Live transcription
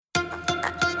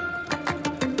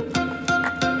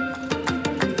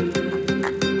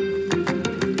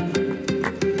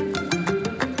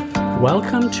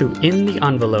Welcome to In the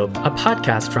Envelope, a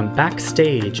podcast from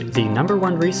Backstage, the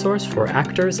 #1 resource for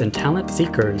actors and talent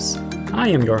seekers. I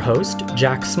am your host,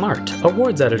 Jack Smart,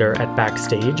 awards editor at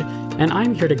Backstage, and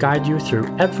I'm here to guide you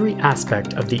through every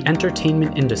aspect of the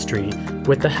entertainment industry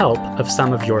with the help of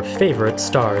some of your favorite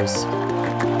stars.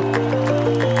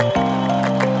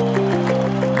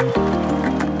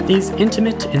 These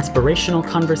intimate, inspirational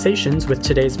conversations with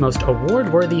today's most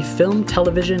award-worthy film,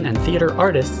 television, and theater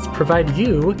artists provide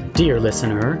you, dear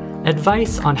listener,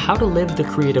 advice on how to live the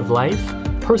creative life,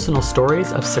 personal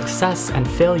stories of success and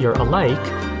failure alike,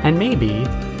 and maybe,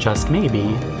 just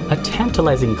maybe, a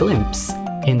tantalizing glimpse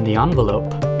in the envelope.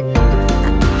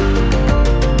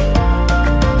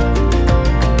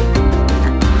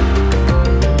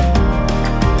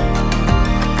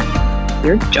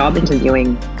 You're job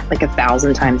interviewing like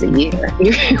 1,000 times a year.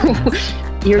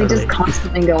 You're just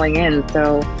constantly going in.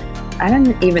 So I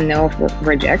don't even know if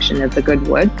rejection is a good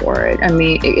word for it. I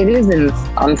mean, it is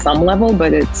on some level,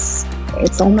 but it's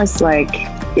almost like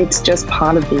it's just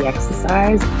part of the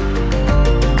exercise.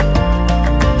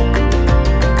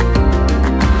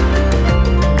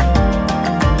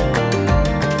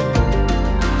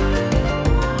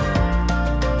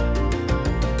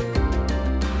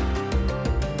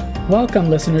 Welcome,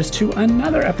 listeners, to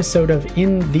another episode of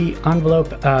In the Envelope.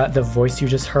 The voice you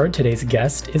just heard, today's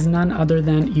guest, is none other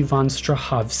than Yvonne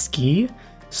Strahovski,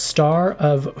 star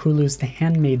of Hulu's The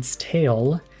Handmaid's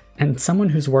Tale, and someone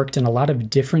who's worked in a lot of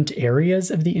different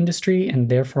areas of the industry and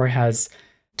therefore has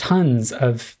tons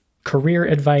of career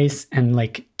advice and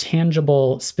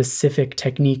tangible, specific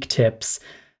technique tips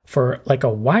for a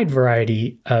wide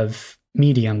variety of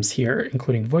mediums here,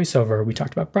 including voiceover. We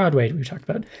talked about Broadway. We talked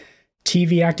about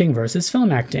TV acting versus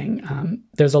film acting.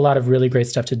 There's a lot of really great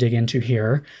stuff to dig into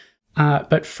here.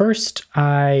 But first,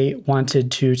 I wanted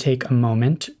to take a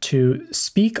moment to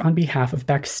speak on behalf of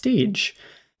Backstage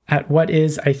at what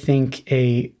is, I think,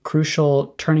 a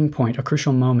crucial turning point, a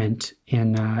crucial moment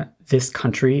in this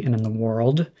country and in the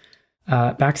world.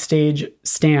 Backstage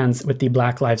stands with the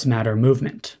Black Lives Matter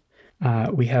movement.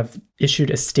 We have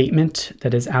issued a statement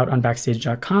that is out on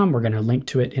backstage.com. We're going to link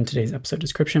to it in today's episode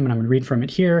description, but I'm going to read from it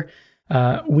here.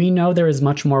 We know there is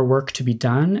much more work to be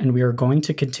done, and we are going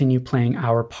to continue playing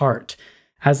our part.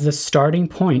 As the starting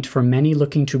point for many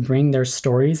looking to bring their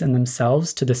stories and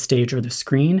themselves to the stage or the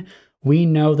screen, we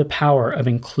know the power of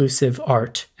inclusive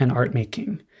art and art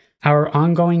making. Our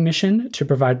ongoing mission to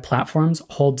provide platforms,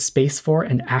 hold space for,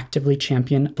 and actively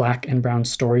champion Black and Brown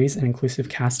stories and inclusive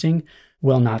casting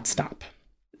will not stop.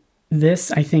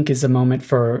 This, I think, is a moment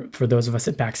for those of us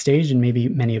at Backstage, and maybe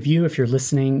many of you, if you're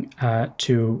listening,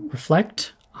 to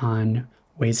reflect on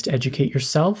ways to educate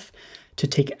yourself, to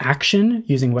take action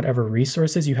using whatever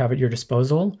resources you have at your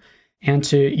disposal, and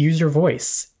to use your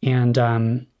voice and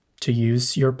to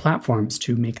use your platforms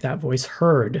to make that voice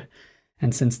heard.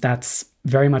 And since that's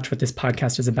very much what this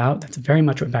podcast is about, that's very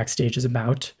much what Backstage is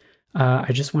about,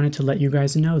 I just wanted to let you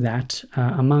guys know that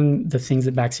among the things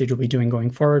that Backstage will be doing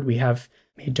going forward, we have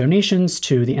made donations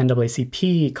to the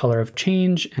NAACP, Color of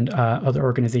Change, and other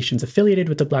organizations affiliated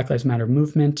with the Black Lives Matter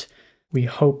movement. We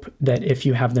hope that if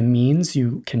you have the means,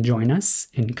 you can join us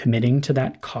in committing to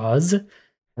that cause.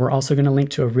 We're also going to link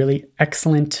to a really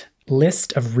excellent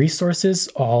list of resources,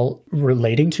 all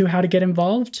relating to how to get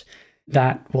involved.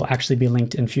 That will actually be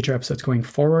linked in future episodes going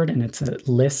forward, and it's a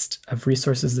list of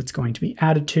resources that's going to be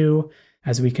added to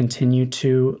as we continue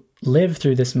to live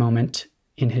through this moment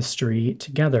in history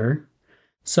together.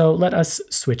 So let us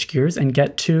switch gears and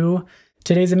get to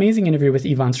today's amazing interview with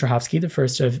Yvonne Strahovski, the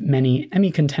first of many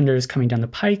Emmy contenders coming down the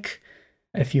pike.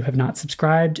 If you have not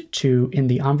subscribed to In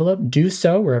the Envelope, do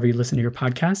so wherever you listen to your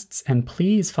podcasts, and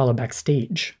please follow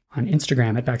Backstage on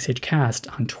Instagram at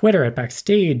BackstageCast, on Twitter at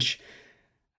Backstage.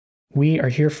 We are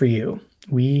here for you.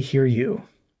 We hear you.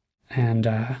 And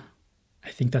I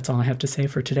think that's all I have to say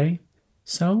for today.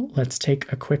 So let's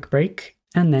take a quick break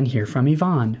and then hear from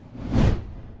Yvonne.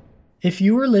 If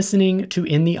you are listening to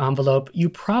In the Envelope, you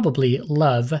probably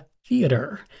love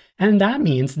theater. And that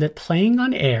means that Playing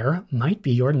on Air might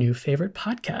be your new favorite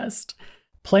podcast.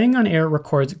 Playing on Air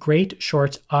records great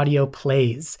short audio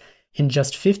plays. In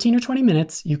just 15 or 20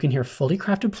 minutes, you can hear fully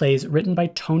crafted plays written by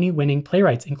Tony-winning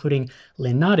playwrights, including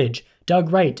Lynn Nottage,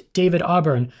 Doug Wright, David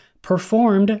Auburn,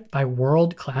 performed by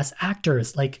world-class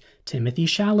actors like Timothée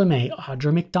Chalamet,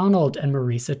 Audra McDonald, and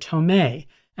Marisa Tomei.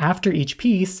 After each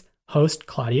piece, host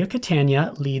Claudia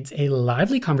Catania leads a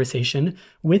lively conversation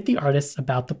with the artists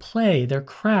about the play, their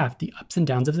craft, the ups and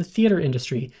downs of the theater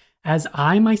industry. As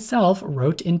I myself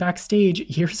wrote in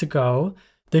Backstage years ago,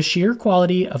 the sheer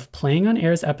quality of Playing on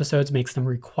Air's episodes makes them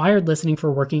required listening for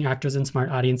working actors and smart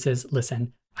audiences.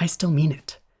 Listen, I still mean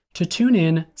it. To tune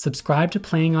in, subscribe to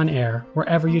Playing on Air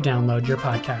wherever you download your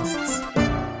podcasts.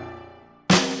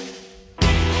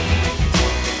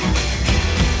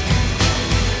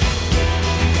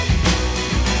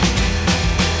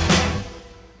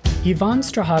 Yvonne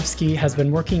Strahovski has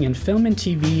been working in film and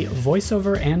TV,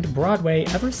 voiceover, and Broadway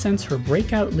ever since her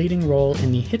breakout leading role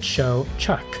in the hit show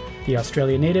Chuck. The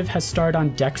Australian native has starred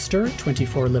on Dexter,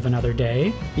 24 Live Another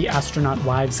Day, The Astronaut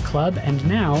Wives Club, and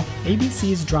now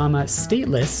ABC's drama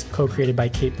Stateless, co-created by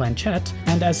Cate Blanchett,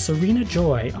 and as Serena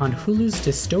Joy on Hulu's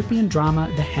dystopian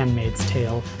drama The Handmaid's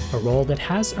Tale, a role that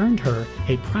has earned her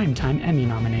a Primetime Emmy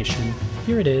nomination.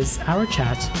 Here it is, our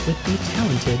chat with the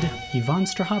talented Yvonne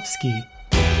Strahovski.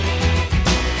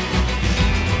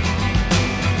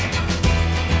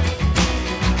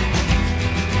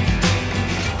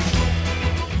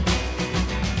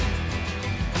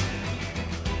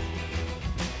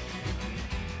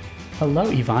 Hello,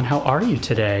 Yvonne. How are you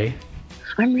today?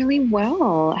 I'm really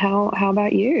well. How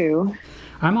about you?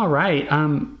 I'm all right.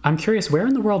 I'm curious, where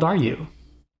in the world are you?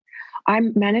 I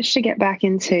managed to get back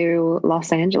into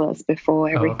Los Angeles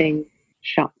before everything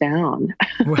shut down.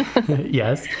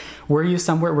 Yes. Were you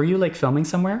somewhere? Were you like filming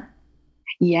somewhere?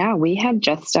 Yeah, we had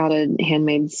just started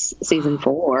Handmaid's season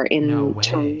 4 in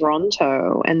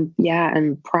Toronto.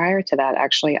 And prior to that,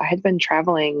 actually, I had been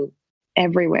traveling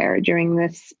everywhere during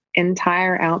this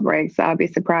entire outbreak. So I'd be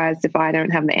surprised if I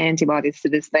don't have the antibodies to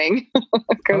this thing.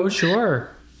 Oh, sure.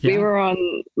 Yeah. We were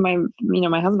on my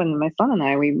husband and my son and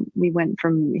I, we went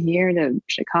from here to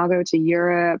Chicago to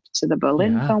Europe to the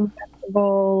Berlin Film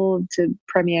Festival to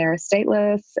premiere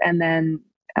Stateless and then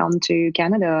on to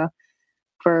Canada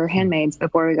for Handmaids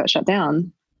before we got shut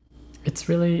down.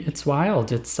 It's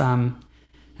wild. It's, and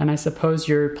I suppose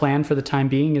your plan for the time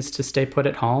being is to stay put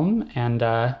at home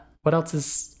and, what else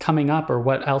is coming up or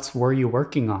what else were you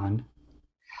working on?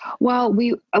 Well,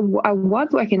 I was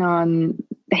working on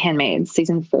The Handmaid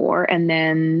season 4 and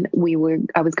then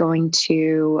I was going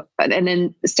to, and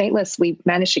then Stateless, we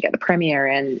managed to get the premiere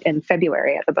in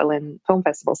February at the Berlin Film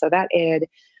Festival. So that aired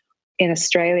in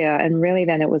Australia and really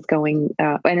then it was going,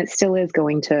 and it still is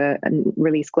going to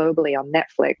release globally on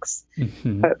Netflix,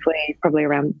 hopefully probably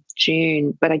around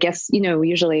June. But I guess,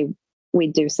 usually we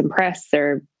do some press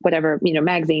or whatever,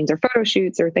 magazines or photo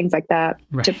shoots or things like that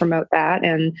to promote that.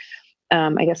 And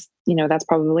I guess, that's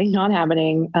probably not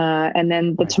happening. And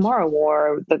then the Tomorrow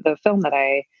War, the film that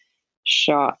I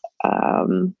shot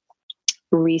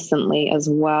recently as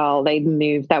well, they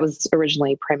moved, that was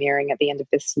originally premiering at the end of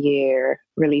this year,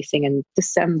 releasing in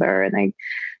December. And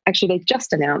they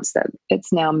just announced that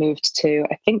it's now moved to,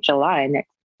 I think, July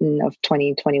of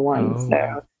 2021. Oh.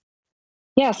 So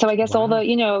yeah, so I guess all the,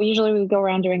 usually we go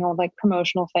around doing all like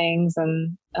promotional things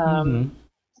and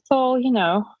it's all,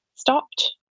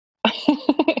 stopped.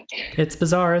 It's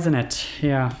bizarre, isn't it?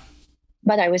 Yeah.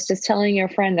 But I was just telling your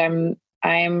friend,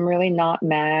 I'm really not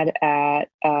mad at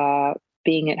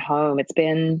being at home. It's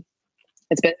been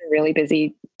a really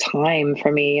busy time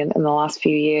for me in the last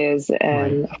few years.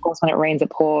 And of course, when it rains, it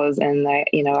pours. And I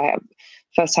have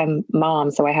first time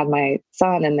mom, so I had my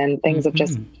son and then things have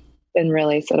just been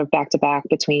really sort of back to back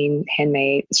between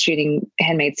shooting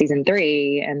Handmaid season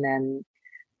 3 and then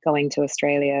going to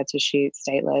Australia to shoot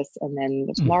Stateless and then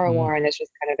the Tomorrow War. And it's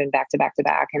just kind of been back to back to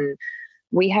back. And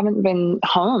we haven't been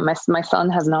home. My son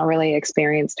has not really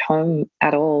experienced home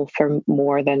at all for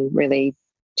more than really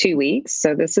 2 weeks.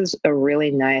 So this is a really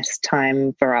nice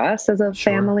time for us as a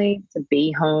family to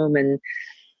be home and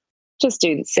just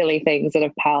do silly things that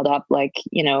have piled up, like,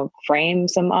 frame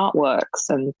some artworks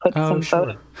and put some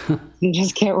photos and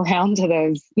just get around to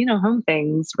those, home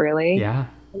things, really. Yeah.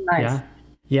 Nice.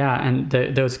 Yeah. And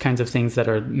those kinds of things that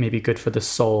are maybe good for the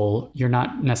soul, you're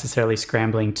not necessarily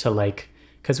scrambling to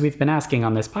because we've been asking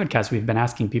on this podcast, we've been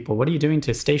asking people, what are you doing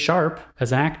to stay sharp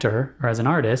as an actor or as an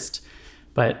artist?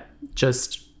 But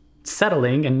just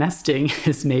settling and nesting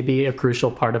is maybe a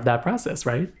crucial part of that process,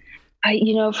 right?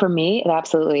 For me, it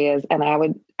absolutely is. And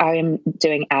I am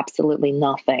doing absolutely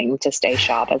nothing to stay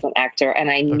sharp as an actor.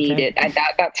 And I need it.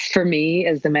 That for me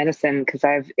is the medicine because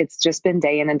it's just been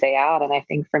day in and day out. And I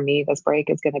think for me, this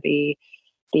break is going to be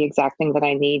the exact thing that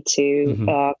I need to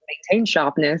maintain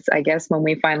sharpness, I guess, when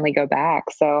we finally go back.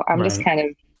 So I'm just kind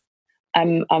of,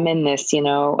 I'm in this,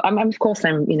 of course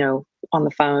I'm, on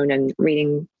the phone and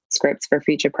reading scripts for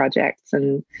future projects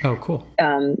and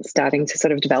starting to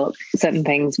sort of develop certain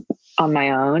things on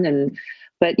my own.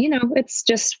 But it's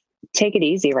just take it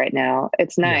easy right now.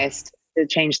 It's nice to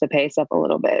change the pace up a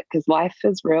little bit because life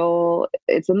is real.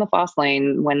 It's in the fast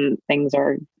lane when things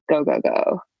are go, go,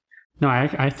 go. No,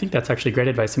 I think that's actually great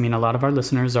advice. I mean, a lot of our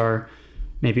listeners are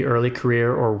maybe early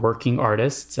career or working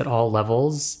artists at all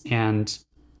levels. And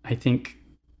I think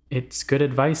it's good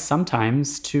advice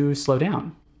sometimes to slow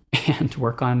down and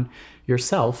work on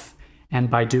yourself. And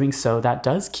by doing so, that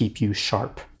does keep you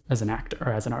sharp as an actor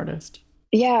or as an artist.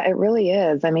 Yeah, it really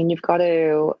is. I mean, you've got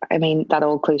to, I mean, that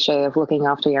old cliche of looking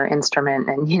after your instrument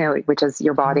and, which is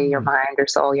your body, your mind, your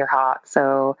soul, your heart.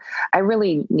 So I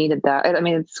really needed that. I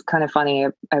mean, it's kind of funny.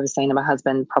 I was saying to my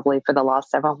husband probably for the last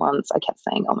several months, I kept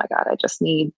saying, oh my God, I just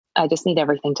need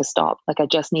everything to stop. Like, I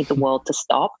just need the world to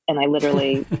stop. And I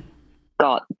literally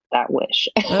got that wish.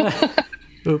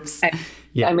 Oops.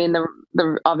 Yeah. I mean,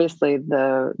 the obviously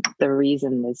the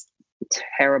reason is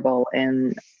terrible,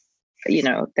 and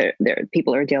there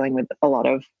people are dealing with a lot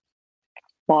of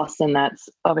loss, and that's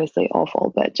obviously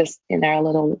awful. But just in our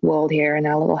little world here, in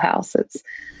our little house, it's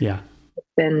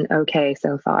been okay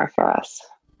so far for us.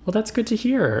 Well, that's good to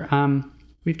hear.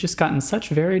 We've just gotten such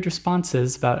varied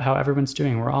responses about how everyone's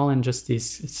doing. We're all in just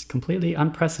it's completely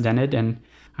unprecedented, and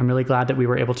I'm really glad that we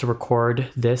were able to record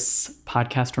this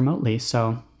podcast remotely.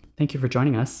 So thank you for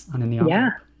joining us on In the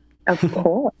Envelope. Yeah, of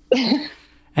course.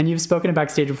 And you've spoken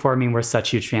backstage before. I mean, we're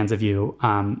such huge fans of you.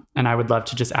 And I would love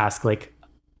to just ask, all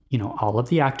of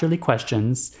the actorly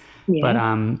questions.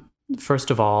 Yeah. But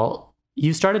first of all,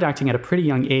 you started acting at a pretty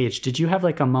young age. Did you have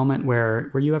a moment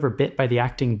were you ever bit by the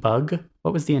acting bug?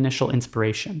 What was the initial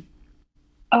inspiration?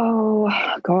 Oh,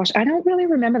 gosh. I don't really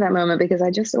remember that moment, because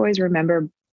I just always remember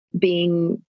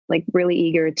being really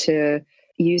eager to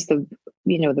use the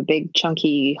big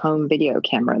chunky home video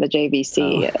camera, the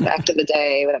JVC, back to the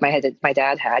day that my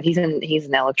dad had. He's in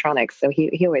electronics, so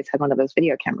he always had one of those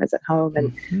video cameras at home,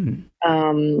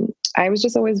 and I was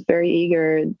just always very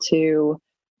eager to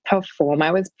perform.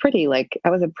 I was a pretty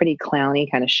clowny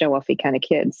kind of show-offy kind of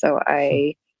kid, so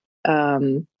I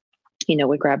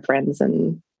would grab friends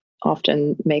and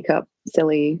often make up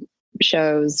silly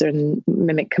shows and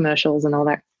mimic commercials and all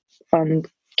that fun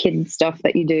kid stuff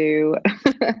that you do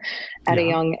at a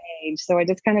young age. So I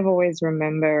just kind of always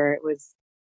remember it was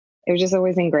just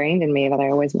always ingrained in me that I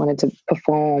always wanted to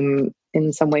perform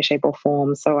in some way, shape, or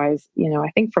form. So I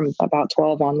think from about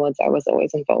 12 onwards, I was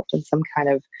always involved in some kind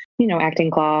of, acting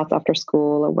class after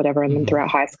school or whatever. And then throughout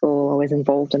high school, always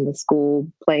involved in the school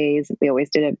plays. We always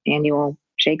did an annual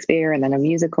Shakespeare and then a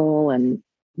musical, and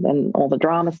then all the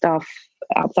drama stuff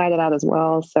outside of that as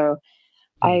well. So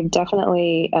I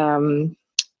definitely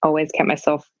always kept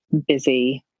myself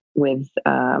busy with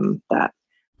that.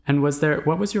 And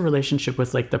what was your relationship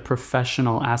with the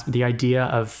professional aspect, the idea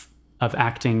of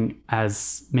acting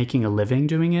as making a living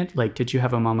doing it? Did you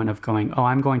have a moment of going, oh,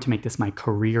 I'm going to make this my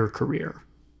career?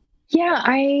 Yeah,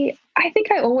 I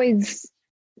think I always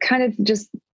kind of just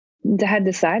had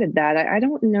decided that. I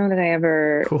don't know that I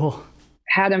ever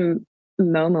had a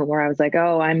moment where I was like,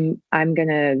 oh, I'm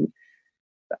gonna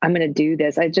do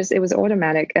this. It was an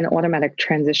automatic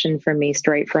transition for me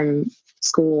straight from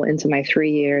school into my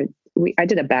 3-year. I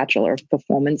did a Bachelor of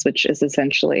Performance, which is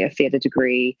essentially a theater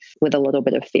degree with a little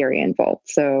bit of theory involved.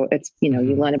 So it's, you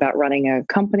learn about running a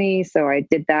company. So I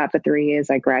did that for 3 years.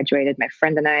 I graduated. My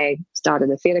friend and I started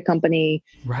a theater company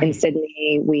in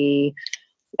Sydney. We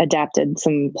adapted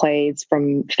some plays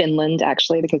from Finland,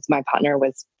 actually, because my partner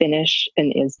was Finnish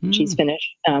and she's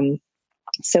Finnish.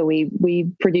 So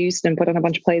we produced and put on a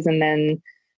bunch of plays, and then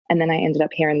I ended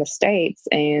up here in the States,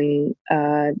 and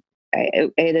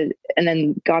and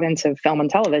then got into film and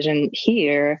television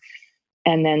here.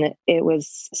 And then it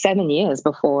was 7 years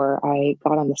before I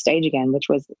got on the stage again, which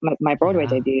was my Broadway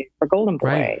debut for Golden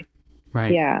Boy.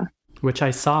 Right. Yeah. Which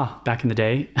I saw back in the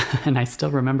day, and I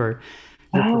still remember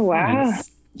your performance.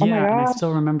 Wow. Yeah, and I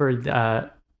still remember. I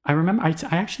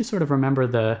actually sort of remember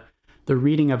the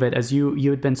reading of it as you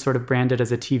had been sort of branded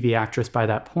as a TV actress by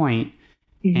that point,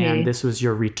 and this was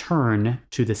your return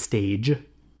to the stage.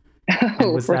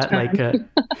 And was that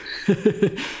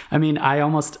I mean, I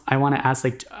want to ask,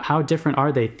 how different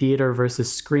are they, theater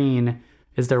versus screen?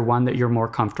 Is there one that you're more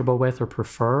comfortable with or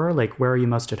prefer? Where are you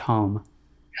most at home?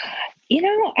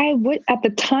 I would, at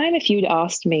the time, if you'd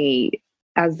asked me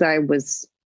as I was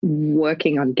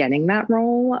working on getting that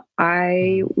role,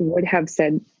 I would have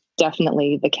said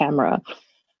definitely the camera.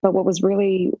 But what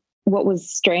was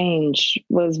strange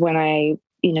was when I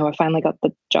finally got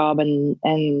the job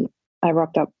and I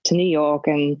rocked up to New York,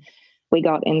 and we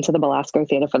got into the Belasco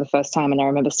Theater for the first time. And I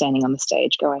remember standing on the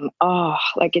stage going,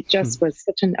 it just was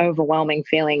such an overwhelming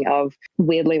feeling of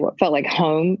weirdly what felt like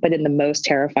home, but in the most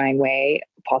terrifying way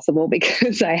possible,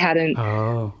 because I hadn't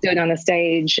stood on a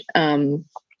stage,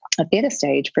 a theater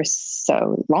stage, for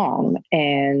so long.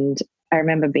 And I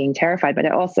remember being terrified, but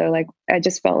it also I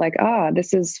just felt like,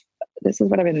 this is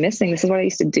what I've been missing. This is what I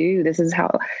used to do. This is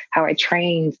how I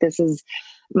trained. This is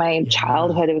my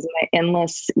childhood. It was my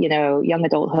endless, young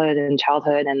adulthood and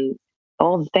childhood and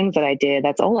all the things that I did.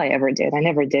 That's all I ever did. I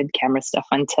never did camera stuff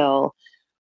until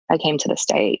I came to the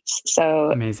States.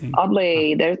 So amazing.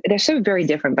 Oddly, they're so very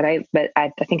different, but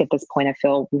I think at this point I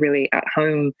feel really at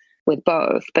home with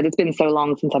both. But it's been so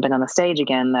long since I've been on the stage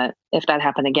again that if that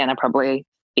happened again, I'd probably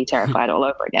be terrified all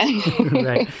over again.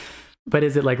 Right. But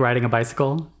is it like riding a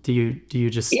bicycle? Do you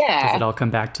just, does it all come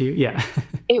back to you? Yeah.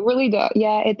 It really does.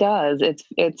 Yeah, it does.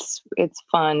 It's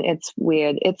fun. It's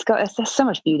weird. There's so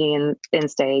much beauty in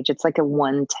stage. It's like a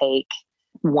one take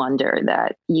wonder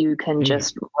that you can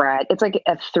just ride. It's like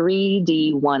a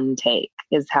 3D one take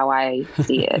is how I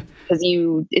see it. Because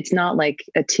it's not like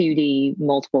a 2D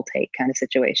multiple take kind of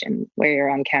situation where you're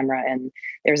on camera and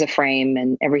there's a frame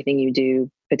and everything you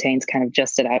do pertains kind of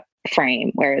just to that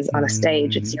frame. Whereas on a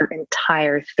stage, it's your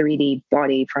entire 3D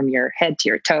body from your head to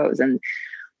your toes. And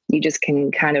you just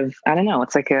can kind of, I don't know,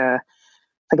 it's like a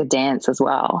dance as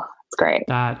well. It's great.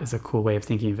 That is a cool way of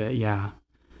thinking of it. Yeah.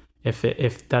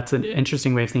 If that's an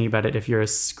interesting way of thinking about it, if you're a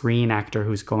screen actor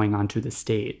who's going onto the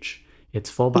stage, it's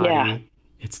full body,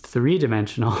 it's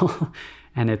 3-dimensional,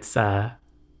 and it's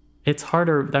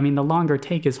harder. I mean, the longer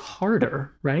take is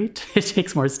harder, right? It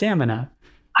takes more stamina.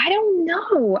 I don't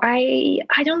know. I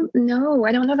don't know.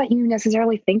 I don't know that you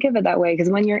necessarily think of it that way,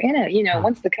 because when you're in it,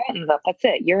 once the curtain's up, that's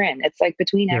it. You're in. It's like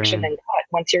between action and cut.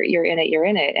 Once you're in it, you're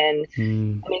in it. And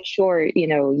I mean, sure,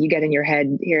 you get in your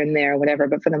head here and there, whatever.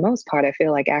 But for the most part, I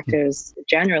feel like actors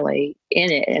generally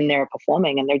in it and they're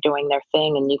performing and they're doing their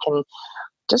thing, and you can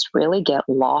just really get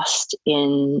lost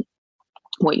in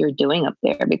what you're doing up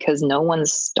there because no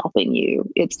one's stopping you.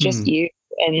 It's just you.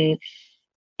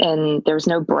 And there's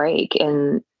no break.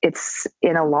 And it's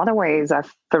in a lot of ways,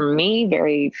 for me,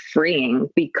 very freeing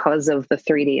because of the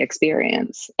 3D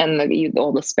experience and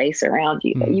all the space around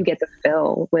you that you get to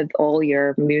fill with all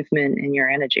your movement and your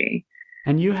energy.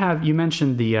 And you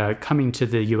mentioned the coming to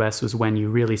the US was when you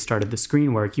really started the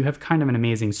screen work. You have kind of an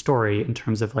amazing story in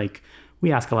terms of like,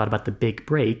 we ask a lot about the big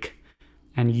break,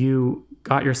 and you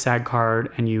got your SAG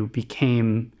card and you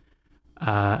became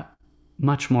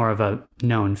much more of a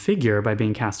known figure by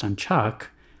being cast on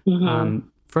Chuck.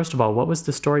 First of all, what was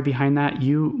the story behind that?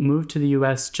 You moved to the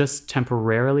US just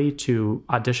temporarily to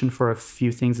audition for a few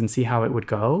things and see how it would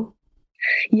go?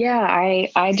 Yeah, I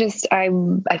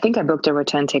think I booked a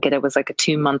return ticket. It was like a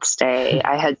 2-month stay.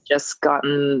 I had just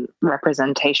gotten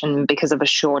representation because of a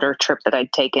shorter trip that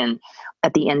I'd taken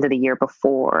at the end of the year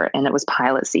before, and it was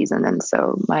pilot season. And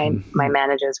so my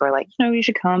managers were like, you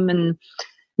should come and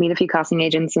meet a few casting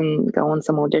agents and go on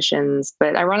some auditions.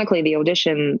 But ironically,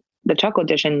 the Chuck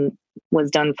audition was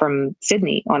done from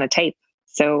Sydney on a tape.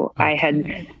 So I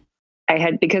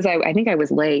had, because I think I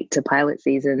was late to pilot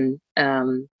season.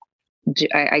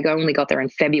 I only got there in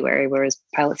February, whereas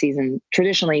pilot season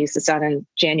traditionally used to start in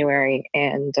January.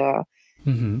 And I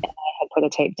had put a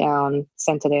tape down,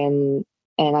 sent it in,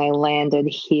 and I landed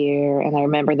here. And I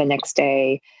remember the next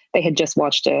day, they had just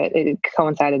watched it. It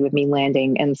coincided with me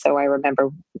landing. And so I remember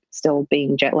still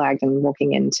being jet lagged and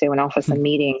walking into an office and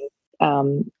meeting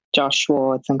Josh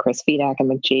Schwartz and Chris Fedak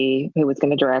and McGee, who was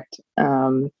going to direct.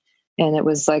 And it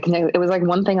was like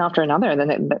one thing after another.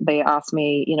 Then they asked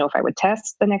me, if I would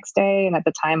test the next day. And at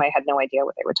the time I had no idea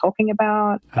what they were talking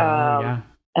about.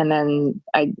 And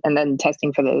then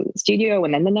testing for the studio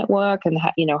and then the network and,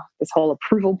 this whole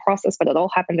approval process, but it all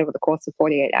happened over the course of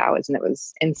 48 hours and it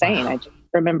was insane. Wow. I just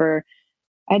remember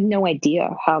I had no idea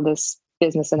how this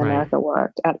business in America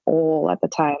worked at all at the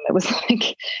time. It was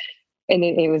like, and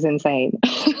it was insane.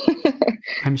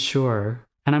 I'm sure.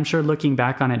 And I'm sure looking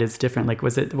back on it is different. Like,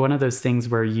 was it one of those things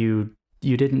where you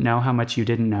didn't know how much you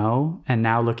didn't know, and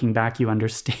now looking back, you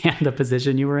understand the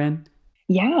position you were in?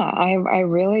 Yeah, I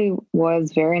really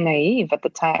was very naive at the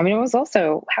time. I mean, it was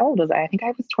also, how old was I? I think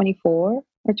I was 24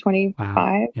 or 25.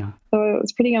 Wow. Yeah. So it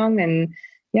was pretty young. And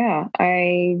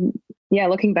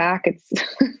looking back, it's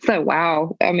so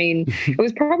wow. I mean, it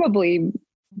was probably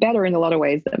better in a lot of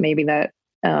ways that maybe that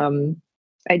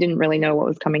I didn't really know what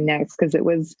was coming next, because it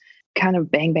was kind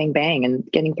of bang, bang, bang and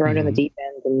getting thrown in the deep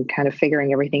end and kind of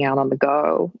figuring everything out on the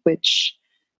go, which,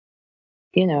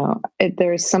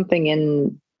 there's something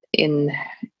in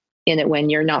it when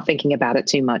you're not thinking about it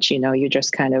too much, you're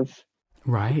just kind of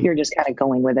you're just kind of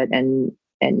going with it,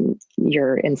 and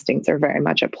your instincts are very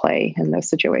much at play in those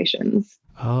situations.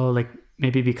 Oh, like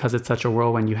maybe because it's such a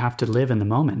whirlwind, you have to live in the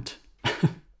moment.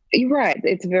 You're right.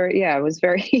 It's very, it was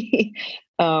very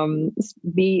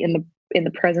be in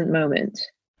the present moment.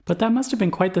 But that must have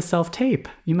been quite the self-tape.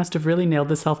 You must have really nailed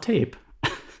the self-tape.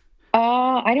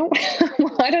 I don't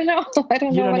know.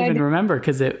 You don't even remember,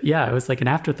 because it was like an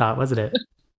afterthought, wasn't it?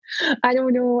 I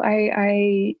don't know.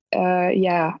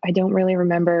 Yeah, I don't really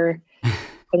remember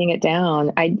putting it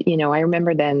down. I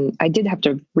remember then I did have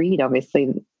to read,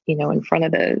 obviously, in front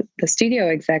of the studio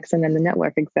execs and then the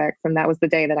network execs. And that was the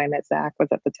day that I met Zach, was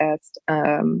at the test. Zach,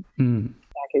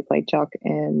 who played Chuck,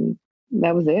 and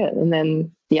that was it. And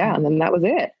then, that was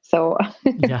it. So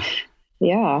Yeah.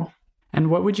 yeah. And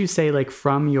what would you say, like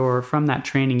from that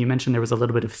training, you mentioned there was a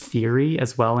little bit of theory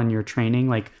as well in your training,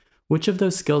 like which of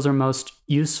those skills are most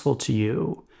useful to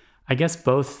you? I guess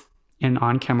both in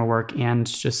on-camera work and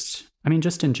just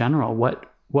in general, what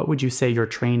would you say your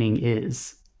training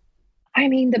is? I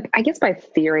mean, I guess by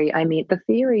theory, the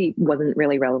theory wasn't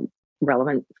really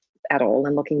relevant at all.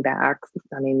 And looking back,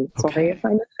 sorry if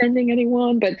I'm offending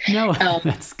anyone, but no,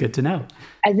 that's good to know.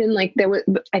 As in, like,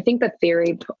 I think the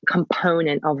theory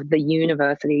component of the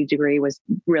university degree was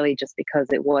really just because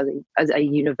it was a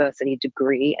university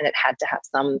degree and it had to have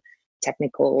some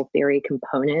technical theory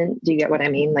component. Do you get what I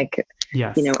mean? Like,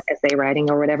 yes. Essay writing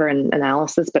or whatever and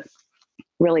analysis, but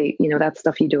really, that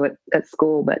stuff you do at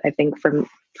school. But I think for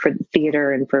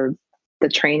theater and for the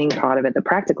training part of it, the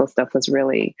practical stuff was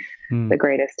really the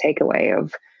greatest takeaway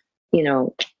of,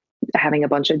 having a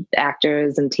bunch of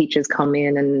actors and teachers come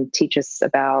in and teach us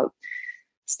about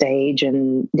stage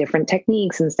and different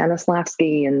techniques and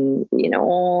Stanislavski and,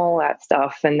 all that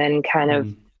stuff. And then kind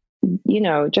of,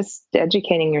 just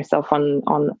educating yourself on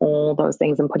all those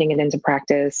things and putting it into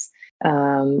practice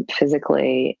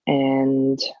physically,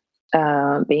 and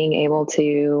being able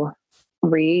to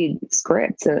read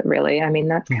scripts, really.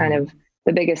 That's kind of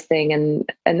the biggest thing.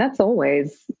 And that's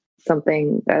always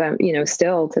something that I'm,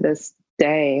 still to this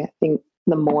day, I think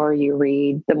the more you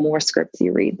read, the more scripts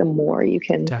you read, the more you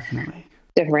can definitely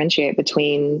differentiate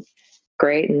between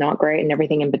great and not great and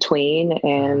everything in between,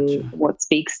 and what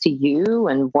speaks to you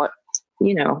and what,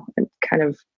 and kind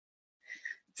of,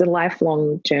 it's a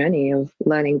lifelong journey of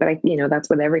learning, but that's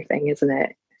with everything, isn't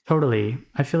it? Totally.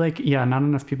 I feel like, not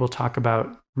enough people talk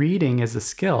about reading as a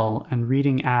skill and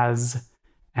reading as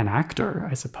an actor,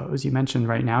 I suppose. You mentioned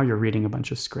right now you're reading a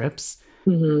bunch of scripts.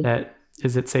 That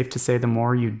is it safe to say the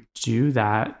more you do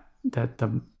that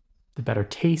the better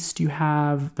taste you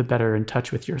have, the better in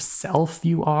touch with yourself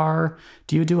you are?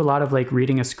 Do you do a lot of like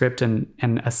reading a script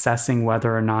and assessing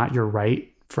whether or not you're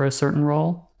right for a certain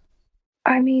role?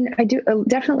 I do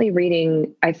definitely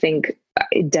reading. I think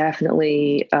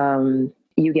definitely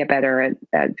you get better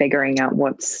at figuring out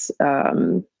what's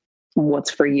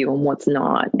for you and what's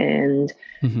not. And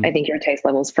I think your taste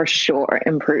levels for sure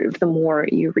improve the more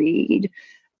you read.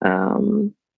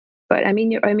 But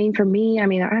for me, I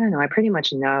don't know. I pretty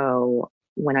much know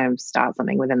when I start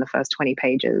something within the first 20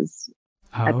 pages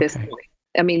at this point.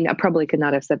 I probably could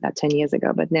not have said that 10 years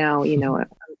ago, but now,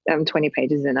 I'm 20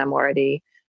 pages in,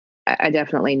 I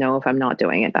definitely know if I'm not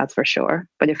doing it, that's for sure.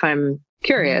 But if I'm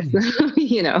curious, then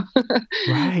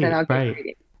I'll keep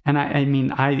reading. And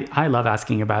I love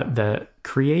asking about the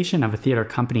creation of a theater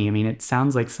company. It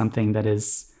sounds like something that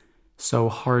is so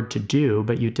hard to do,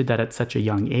 but you did that at such a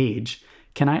young age.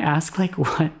 Can I ask, like,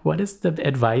 what is the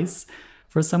advice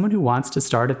for someone who wants to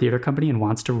start a theater company and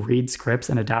wants to read scripts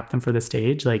and adapt them for the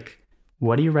stage? Like,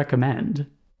 what do you recommend?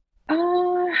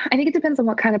 I think it depends on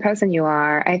what kind of person you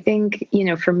are. I think,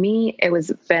 for me, it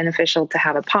was beneficial to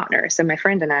have a partner. So my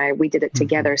friend and I, we did it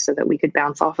together so that we could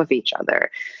bounce off of each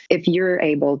other. If you're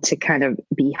able to kind of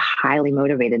be highly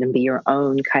motivated and be your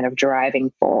own kind of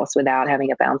driving force without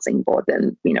having a bouncing board,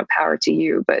 then, power to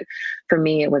you. But for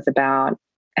me, it was about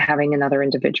having another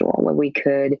individual where we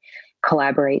could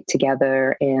collaborate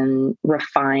together and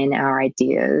refine our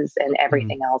ideas and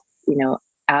everything else,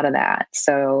 out of that.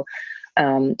 So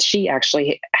she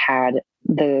actually had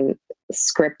the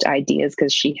script ideas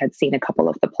because she had seen a couple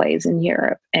of the plays in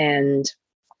Europe, and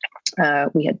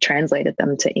we had translated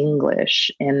them to English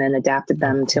and then adapted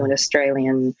them to an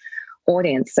Australian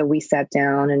audience. So we sat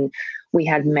down and we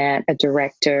had met a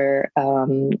director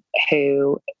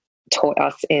who taught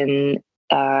us in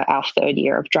our third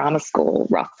year of drama school,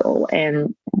 Russell,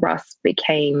 and Russ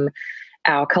became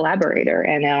our collaborator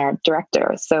and our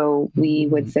director. So we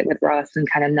would sit with Russ and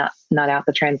kind of nut out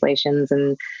the translations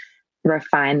and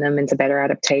refine them into better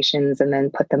adaptations and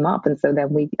then put them up. And so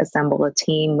then we assemble a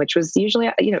team, which was usually,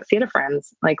 theater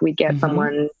friends. Like, we'd get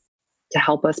someone to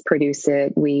help us produce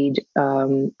it. We'd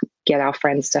get our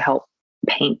friends to help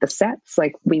paint the sets.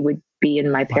 Like, we would be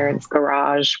in my parents'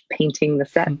 garage painting the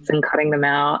sets and cutting them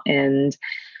out. And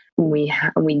we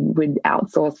would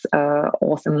outsource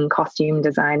awesome costume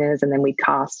designers, and then we'd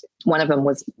cast. One of them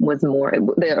was more,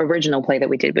 the original play that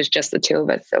we did was just the two of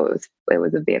us, so it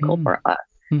was a vehicle for us.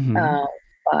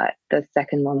 But the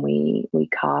second one, we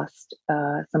cast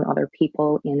some other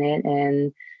people in it,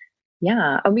 and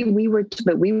Yeah, I mean,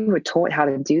 but we were taught how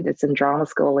to do this in drama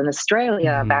school in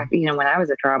Australia back, when I was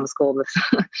at drama school.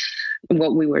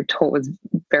 What we were taught was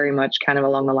very much kind of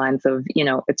along the lines of,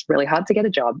 it's really hard to get a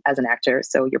job as an actor,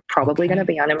 so you're probably going to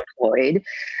be unemployed.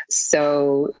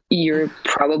 So you're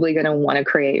probably going to want to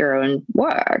create your own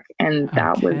work, and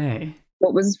that was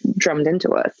what was drummed into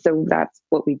us. So that's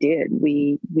what we did.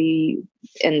 We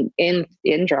in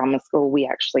drama school, we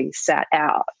actually sat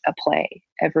out a play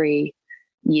every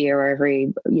year or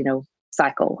every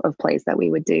cycle of plays that we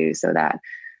would do, so that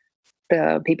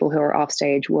the people who are off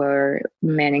stage were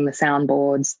manning the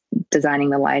soundboards, designing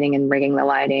the lighting and rigging the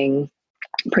lighting,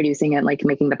 producing it, like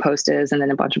making the posters, and then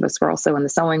a bunch of us were also in the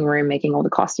sewing room making all the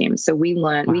costumes. So we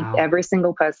learned, every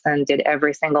single person did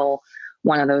every single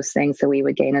one of those things, so we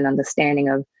would gain an understanding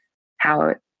of how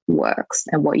it works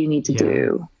and what you need to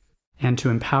do. And to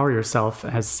empower yourself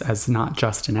as not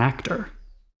just an actor.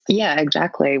 Yeah,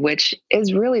 exactly, which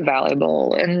is really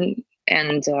valuable and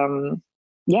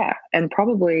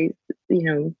probably,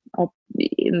 in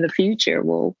the future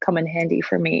will come in handy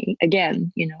for me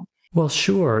again, Well,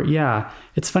 sure. Yeah.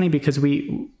 It's funny because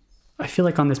I feel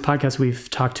like on this podcast, we've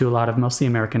talked to a lot of mostly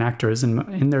American actors, and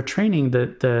in their training,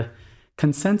 the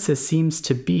consensus seems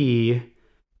to be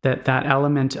that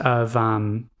element of,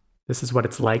 this is what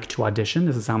it's like to audition,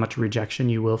 this is how much rejection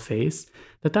you will face,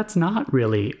 that's not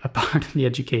really a part of the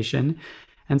education.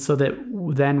 And so that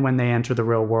then when they enter the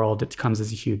real world, it comes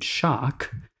as a huge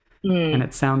shock. And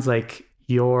it sounds like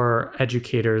your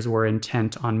educators were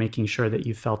intent on making sure that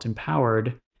you felt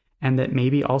empowered, and that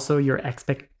maybe also your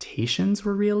expectations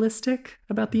were realistic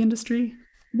about the industry.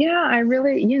 Yeah, I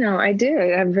really, I do.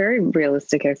 I have very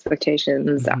realistic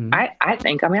expectations. I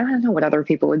think, I don't know what other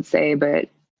people would say, but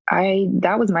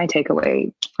that was my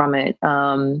takeaway from it.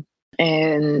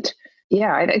 And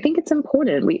yeah, I think it's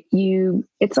important.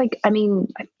 It's like, I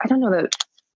don't know that.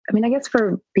 I guess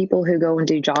for people who go and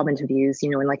do job interviews,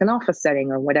 in like an office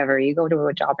setting or whatever, you go to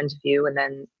a job interview and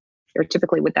then you're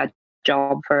typically with that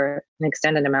job for an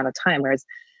extended amount of time. Whereas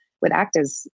with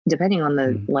actors, depending on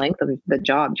the length of the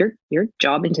job, you're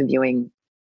job interviewing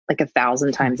like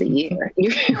 1,000 times a year.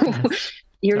 You're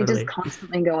totally. Just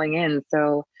constantly going in.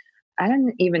 So I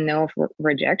don't even know if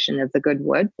rejection is a good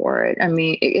word for it.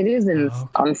 It is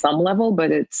on some level,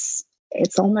 but it's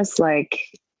almost like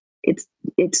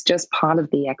it's just part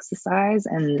of the exercise.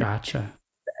 And gotcha.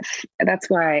 That's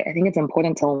why I think it's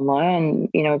important to learn,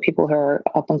 people who are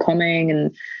up and coming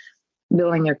and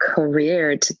building their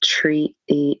career, to treat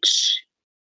each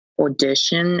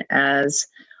audition as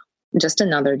just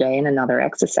another day and another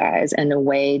exercise, and a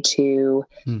way to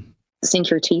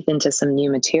sink your teeth into some new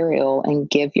material and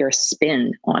give your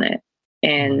spin on it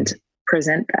and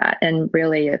present that. And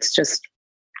really, it's just,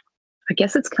 I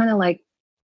guess it's kind of like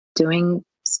doing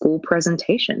school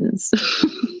presentations.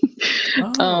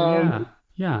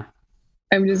 Yeah.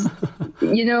 I'm just,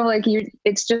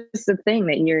 it's just the thing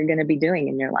that you're going to be doing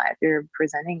in your life. You're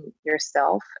presenting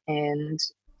yourself and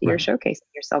you're showcasing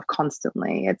yourself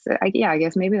constantly. I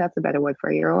guess maybe that's a better word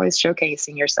for it. You're always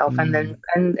showcasing yourself.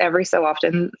 And every so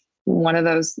often, one of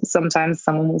those, sometimes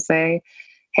someone will say,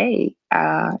 hey,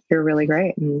 you're really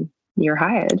great, and you're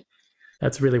hired.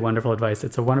 That's really wonderful advice.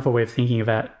 It's a wonderful way of thinking of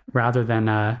it, rather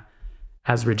than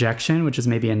as rejection, which is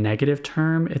maybe a negative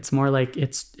term. It's more like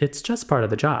it's just part of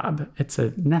the job. It's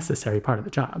a necessary part of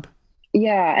the job.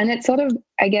 Yeah. And it's sort of,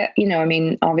 I get,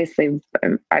 obviously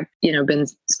I've, been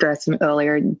stressed from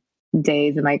earlier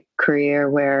days in my career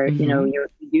where,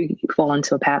 you fall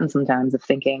into a pattern sometimes of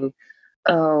thinking,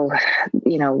 oh,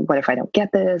 what if I don't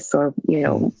get this? Or,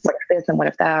 what if this and what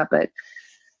if that? But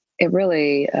it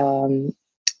really,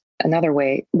 another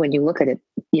way, when you look at it,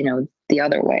 the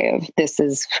other way of, this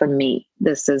is for me,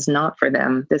 this is not for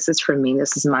them, this is for me,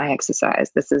 this is my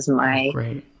exercise, this is my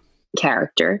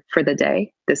character for the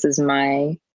day, this is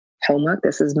my homework,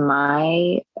 this is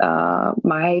my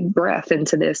my breath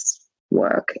into this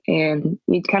work. And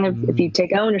you kind of, if you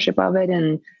take ownership of it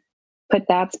and put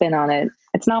that spin on it,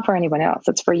 it's not for anyone else,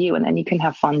 it's for you. And then you can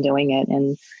have fun doing it,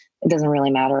 and it doesn't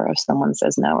really matter if someone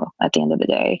says no at the end of the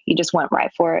day. You just went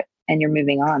right for it, and you're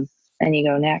moving on, and you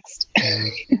go next.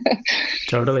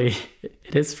 Totally.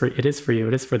 It is for you.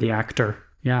 It is for the actor.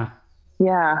 Yeah.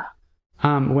 Yeah.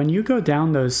 When you go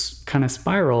down those kind of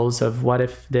spirals of what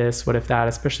if this, what if that,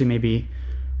 especially maybe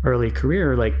early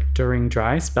career, like during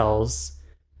dry spells,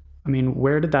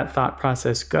 where did that thought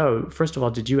process go? First of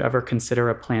all, did you ever consider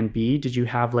a plan B? Did you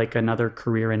have like another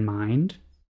career in mind?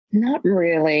 Not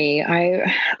really.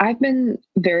 I've been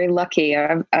very lucky.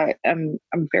 I'm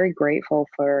very grateful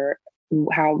for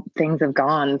how things have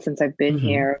gone since I've been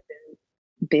here.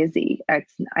 I've been busy. I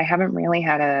haven't really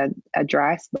had a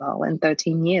dry spell in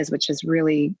 13 years, which is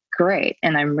really great.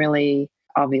 And I'm really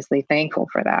obviously thankful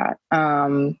for that.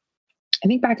 I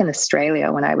think back in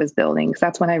Australia when I was building, because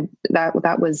that's when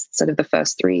that was sort of the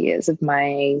first 3 years of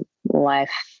my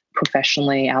life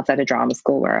professionally outside of drama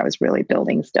school, where I was really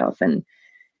building stuff and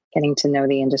getting to know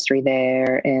the industry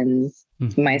there and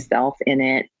myself in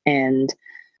it. And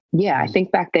yeah, I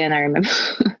think back then I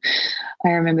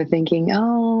remember thinking,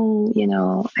 oh,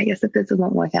 I guess if this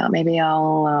doesn't work out, maybe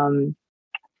I'll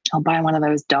buy one of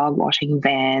those dog washing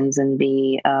vans and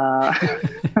be a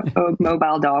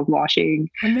mobile dog washing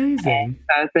Amazing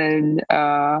person.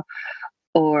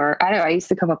 Or I don't know, I used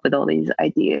to come up with all these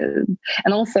ideas,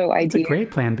 and also It's ideas a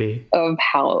great plan B of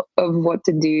what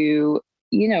to do,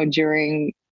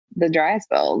 during the dry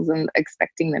spells, and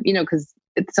expecting them, because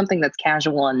it's something that's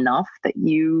casual enough that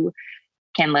you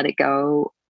can let it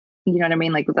go. You know what I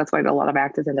mean? Like, that's why a lot of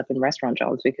actors end up in restaurant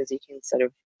jobs, because you can sort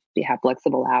of have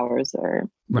flexible hours, or,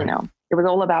 Right. It was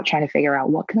all about trying to figure out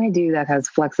what can I do that has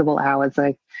flexible hours,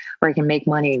 like where I can make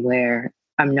money when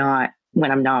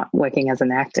I'm not working as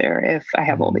an actor, if I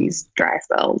have all these dry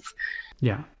spells.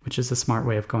 Yeah, which is a smart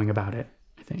way of going about it,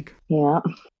 I think. Yeah.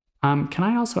 Can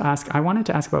I also ask, I wanted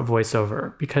to ask about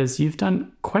voiceover, because you've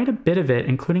done quite a bit of it,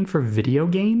 including for video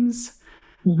games.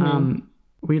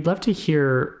 We'd love to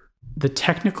hear the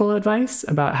technical advice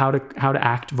about how to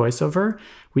act voiceover.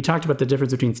 We talked about the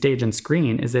difference between stage and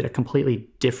screen. Is it a completely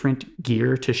different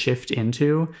gear to shift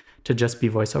into to just be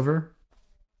voiceover?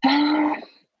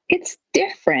 It's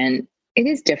different. It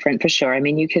is different for sure. I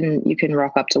mean, you can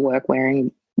rock up to work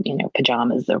wearing,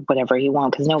 pajamas or whatever you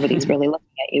want, because nobody's really looking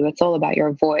at you. It's all about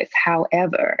your voice.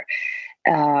 However,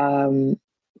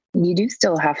 you do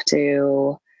still have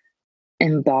to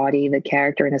embody the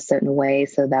character in a certain way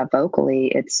so that vocally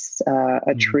it's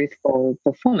a truthful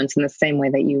performance, in the same way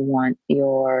that you want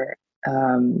your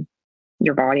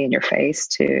body and your face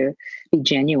to be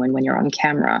genuine when you're on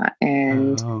camera.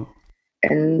 And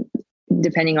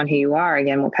depending on who you are,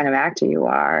 again, what kind of actor you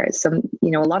are, a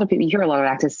lot of people, you hear a lot of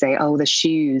actors say, oh, the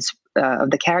shoes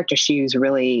of the character shoes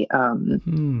really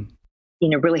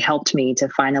really helped me to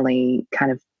finally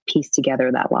kind of piece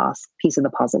together that last piece of the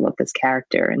puzzle of this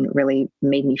character, and really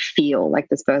made me feel like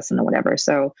this person or whatever.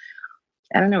 So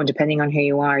I don't know, depending on who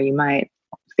you are, you might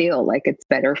feel like it's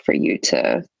better for you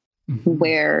to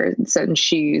wear certain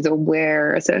shoes or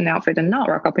wear a certain outfit and not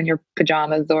rock up in your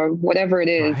pajamas or whatever it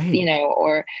is,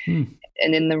 or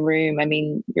and in the room, I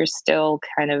mean, you're still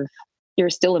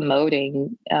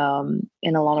emoting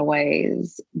in a lot of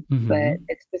ways, but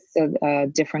it's just a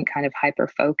different kind of hyper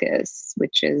focus,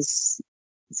 which is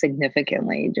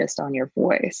significantly just on your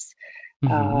voice.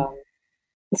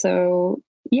 So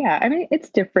yeah, I mean, it's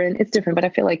different, but I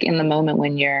feel like in the moment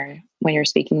when you're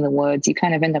speaking the words, you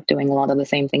kind of end up doing a lot of the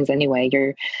same things anyway.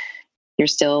 You're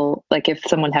still, like, if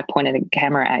someone had pointed a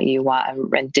camera at you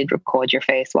and did record your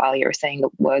face while you were saying the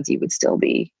words, you would still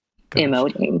be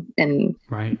emoting and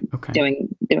doing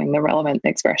the relevant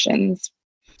expressions.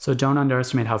 So don't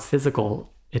underestimate how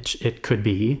physical it could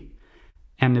be.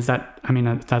 And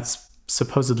that's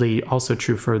supposedly also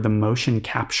true for the motion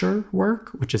capture work,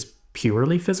 which is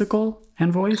purely physical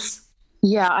and voice.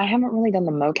 Yeah, I haven't really done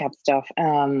the mocap stuff.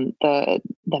 The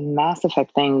Mass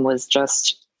Effect thing was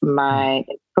just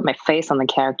put my face on the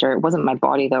character. It wasn't my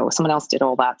body though. Someone else did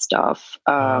all that stuff.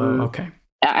 Okay.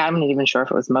 I'm not even sure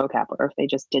if it was mocap or if they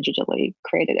just digitally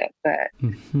created it. But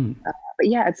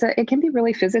yeah, it can be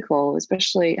really physical,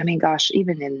 especially, I mean, gosh,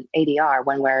 even in ADR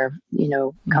when we're,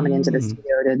 coming into the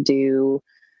studio to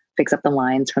fix up the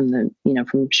lines from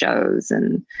from shows,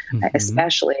 and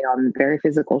especially on very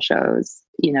physical shows,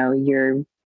 you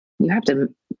have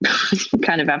to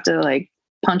kind of have to like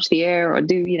punch the air or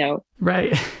do,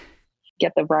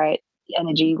 get the right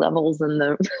energy levels and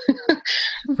the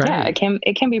yeah,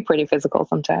 it can be pretty physical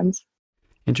sometimes.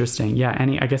 Interesting. Yeah.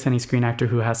 I guess any screen actor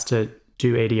who has to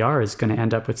do ADR is going to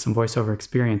end up with some voiceover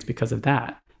experience because of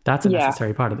that. That's a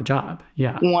necessary part of the job.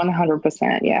 Yeah.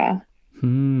 100%. Yeah.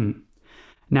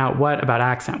 Now, what about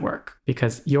accent work?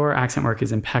 Because your accent work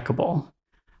is impeccable.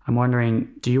 I'm wondering,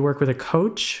 do you work with a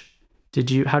coach?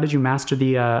 How did you master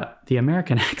the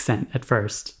American accent at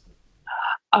first?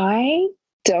 I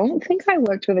don't think I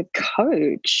worked with a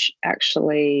coach,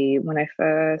 actually, when I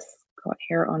first got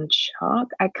here on Chuck.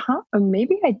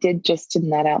 Maybe I did just to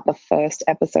net out the first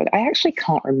episode. I actually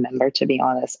can't remember, to be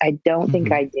honest. I don't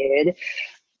think I did.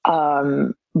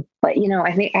 But,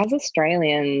 I think as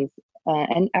Australians,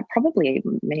 and probably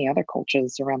many other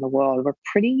cultures around the world, we're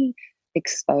pretty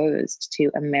exposed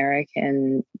to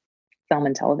American film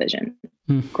and television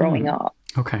growing up.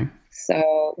 Okay.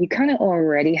 So you kind of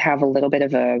already have a little bit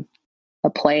of a a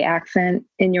play accent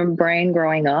in your brain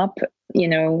growing up,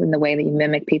 in the way that you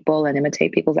mimic people and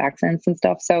imitate people's accents and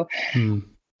stuff. So, and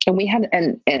we had,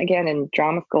 and again, in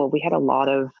drama school, we had a lot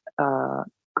of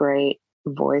great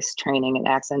voice training and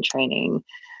accent training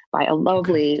by a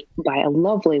lovely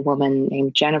woman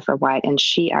named Jennifer White. And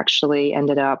she actually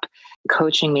ended up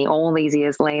coaching me all these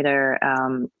years later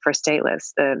for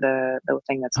Stateless, the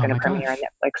thing that's going to premiere on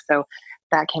Netflix. So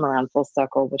that came around full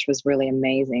circle, which was really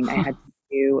amazing. I had to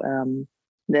do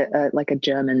like a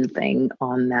German thing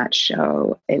on that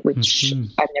show, which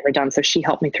I've never done. So she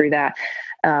helped me through that.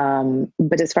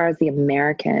 But as far as the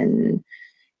American,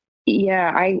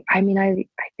 I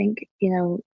think,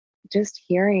 just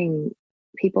hearing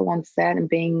people on set and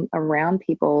being around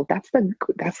people, that's the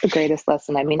greatest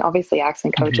lesson. I mean, obviously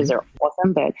accent coaches are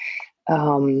awesome, but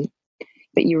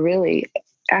you really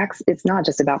it's not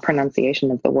just about pronunciation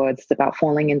of the words, it's about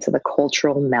falling into the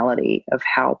cultural melody of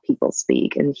how people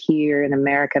speak. And here in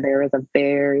America, there is a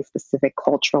very specific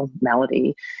cultural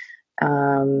melody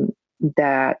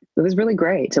that it was really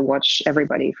great to watch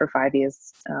everybody for 5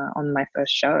 years on my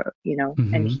first show,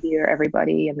 and hear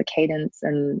everybody and the cadence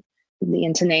and the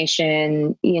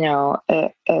intonation,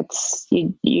 I was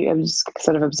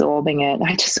sort of absorbing it.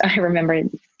 I remember,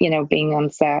 being on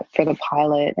set for the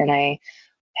pilot, and I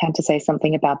had to say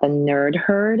something about the nerd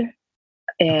herd,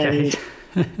 and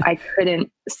I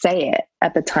couldn't say it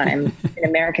at the time in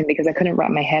American because I couldn't wrap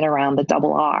my head around the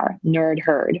double R, nerd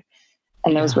herd.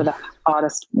 And those were the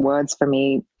hardest words for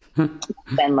me.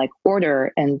 Then like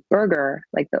order and burger,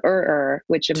 like the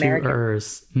which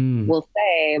Americans will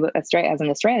say, but as an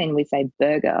Australian, we say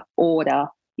burger, order,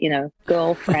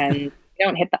 girlfriend. You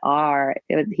don't hit the R.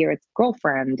 Here it's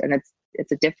girlfriend, and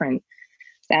it's a different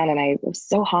sound. And it was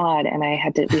so hard, and we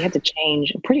had to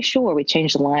change. I'm pretty sure we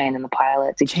changed the line in the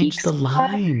pilot to change the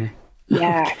line.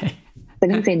 Yeah. Okay. I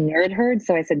didn't say nerd herd,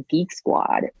 so I said geek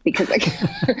squad because I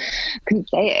couldn't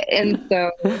say it. And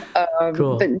so,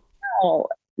 cool. But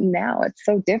now it's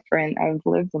so different. I've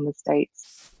lived in the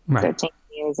States 13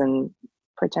 years and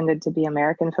pretended to be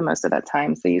American for most of that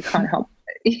time. So you can't help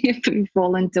it. You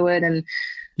fall into it. And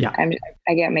I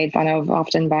get made fun of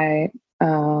often by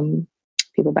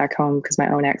people back home because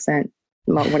my own accent,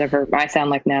 whatever I sound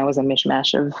like now, is a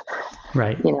mishmash of,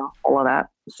 all of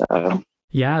that. So.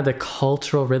 Yeah, the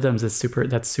cultural rhythms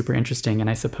that's super interesting. And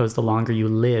I suppose the longer you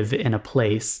live in a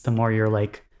place, the more you're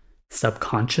like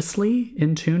subconsciously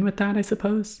in tune with that, I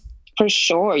suppose. For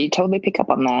sure. You totally pick up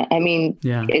on that. I mean,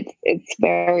 it's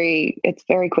very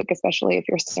quick, especially if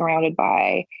you're surrounded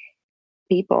by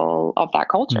people of that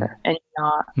culture and you're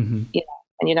not, and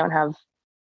you don't have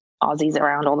Aussies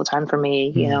around all the time. For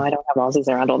me, I don't have Aussies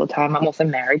around all the time. I'm also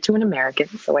married to an American,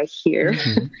 so I hear,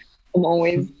 I'm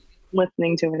always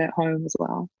listening to it at home as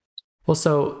well. Well,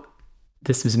 so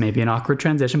this is maybe an awkward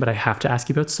transition, but I have to ask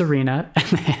you about Serena and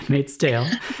The Handmaid's Tale,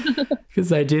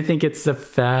 because I do think it's a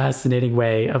fascinating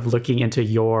way of looking into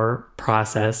your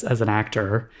process as an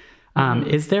actor.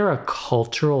 Is there a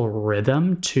cultural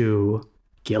rhythm to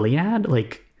Gilead?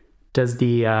 Like, is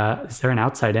there an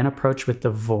outside-in approach with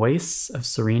the voice of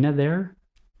Serena there?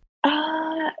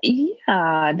 I mean,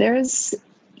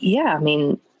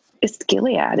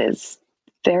 Gilead is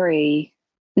very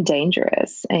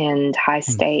dangerous and high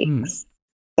stakes.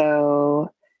 So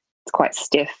it's quite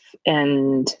stiff,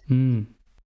 and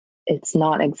it's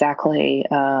not exactly,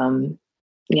 you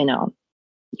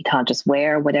can't just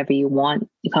wear whatever you want.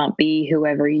 You can't be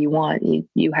whoever you want.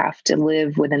 You have to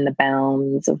live within the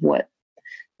bounds of what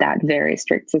that very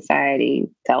strict society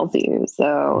tells you.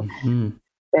 So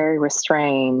very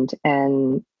restrained.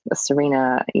 And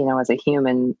Serena, as a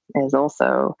human is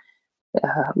also,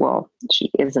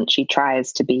 she isn't. She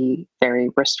tries to be very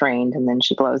restrained, and then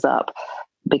she blows up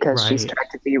because she's tried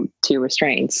to be too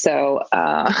restrained. So,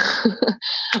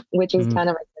 which is kind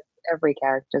of every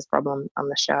character's problem on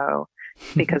the show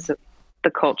because of the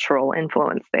cultural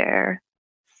influence there.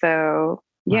 So,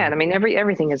 I mean,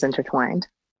 everything is intertwined.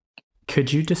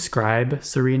 Could you describe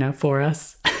Serena for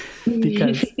us?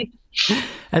 Because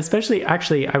especially,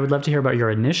 actually, I would love to hear about your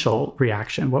initial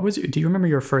reaction. Do you remember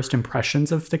your first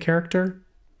impressions of the character?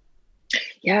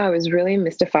 Yeah, I was really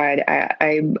mystified.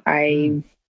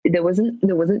 There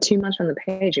wasn't too much on the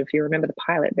page. If you remember the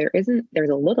pilot, there's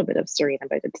a little bit of Serena,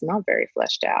 but it's not very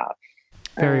fleshed out.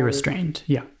 Very restrained.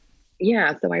 Yeah.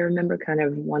 Yeah. So I remember kind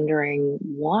of wondering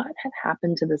what had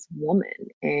happened to this woman,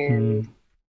 and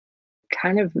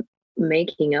kind of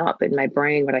making up in my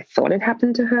brain what I thought had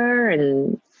happened to her.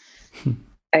 And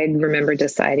I remember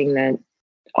deciding that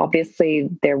obviously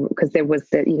because there was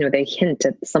they hint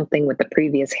at something with the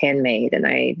previous handmaid, and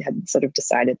I had sort of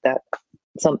decided that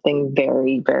something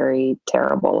very, very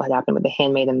terrible had happened with the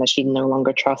handmaiden, that she no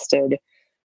longer trusted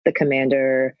the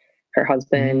commander, her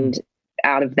husband,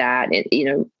 out of that,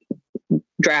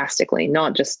 drastically,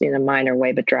 not just in a minor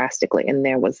way, but drastically. And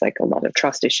there was like a lot of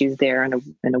trust issues there, and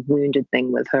a wounded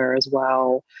thing with her as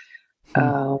well.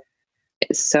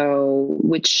 So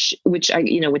which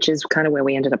is kind of where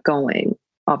we ended up going,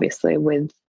 obviously,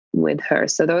 with her.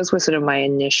 So those were sort of my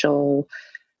initial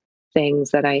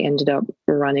things that I ended up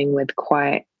running with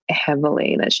quite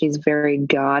heavily, that she's very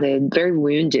guarded, very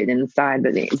wounded inside,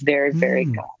 but it's very, very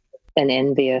guarded and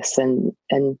envious and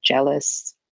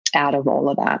jealous out of all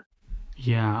of that.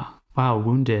 Yeah. Wow.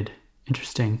 Wounded.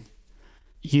 Interesting.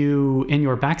 You, in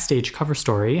your backstage cover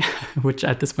story, which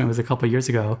at this point was a couple of years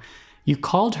ago, you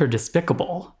called her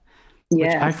despicable,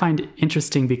 which I find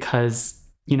interesting because,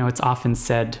 it's often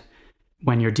said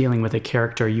when you're dealing with a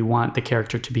character, you want the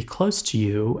character to be close to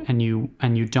you, and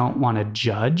you don't want to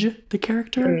judge the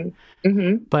character.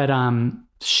 Mm-hmm. But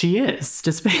she is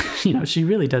she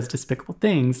really does despicable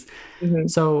things. Mm-hmm.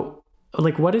 So,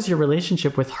 like, what is your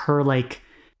relationship with her? Like,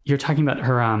 you're talking about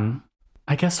her,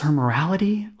 I guess her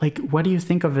morality. Like, what do you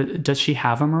think of it? Does she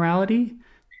have a morality?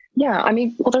 Yeah, I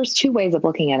mean, well, there's two ways of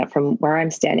looking at it from where I'm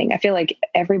standing. I feel like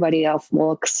everybody else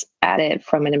looks at it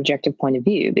from an objective point of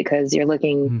view, because you're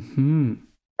looking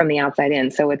from the outside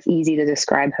in. So it's easy to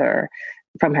describe her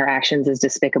from her actions as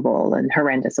despicable and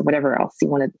horrendous or whatever else you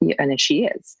want to, and she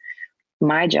is.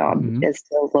 My job is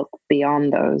to look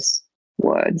beyond those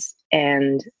words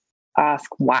and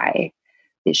ask, why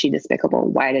is she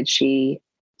despicable? Why did she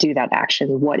do that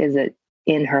action? What is it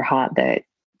in her heart that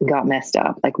got messed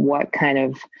up? Like, what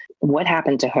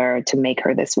happened to her to make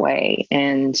her this way,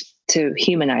 and to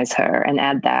humanize her and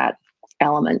add that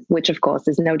element, which of course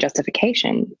is no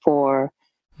justification for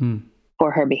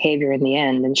her behavior in the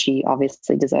end. And she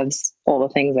obviously deserves all the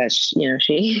things that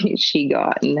she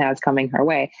got and has coming her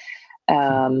way.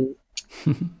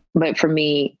 But for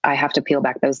me, I have to peel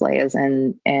back those layers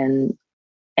and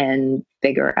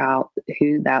figure out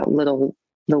who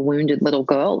the wounded little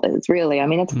girl is, really. I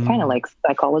mean, it's kind of like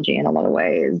psychology in a lot of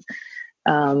ways.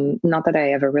 Not that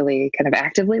I ever really kind of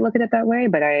actively look at it that way,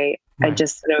 but I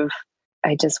just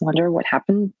wonder what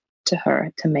happened to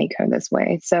her to make her this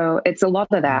way. So it's a lot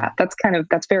of that. That's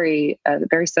very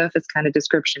very surface kind of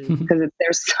description, because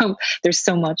there's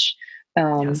so much.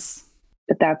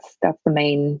 But that's the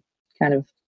main kind of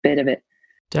bit of it.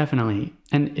 Definitely.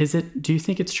 And do you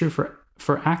think it's true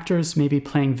for actors maybe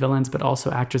playing villains, but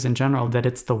also actors in general, that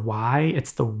it's the why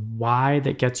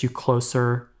that gets you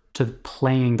closer to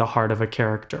playing the heart of a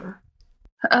character?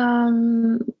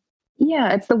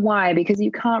 Yeah, it's the why, because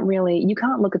you can't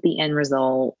look at the end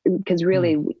result, because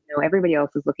really, everybody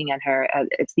else is looking at her as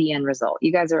it's the end result.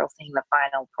 You guys are all seeing the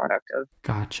final product of.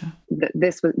 Gotcha.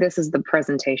 This is the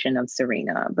presentation of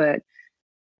Serena, but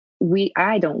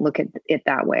I don't look at it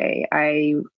that way.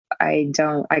 I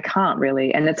can't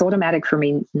really, and it's automatic for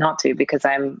me not to, because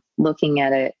I'm looking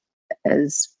at it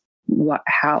as what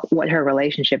her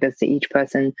relationship is to each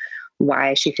person,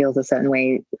 why she feels a certain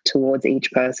way towards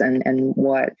each person, and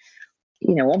what,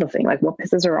 all the things, like what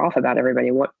pisses her off about everybody,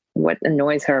 what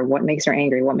annoys her, what makes her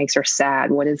angry, what makes her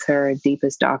sad, what is her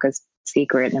deepest, darkest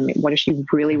secret. I mean, what does she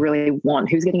really, really want?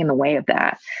 Who's getting in the way of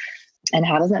that? And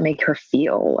how does that make her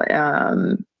feel?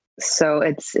 So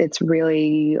it's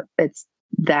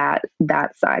that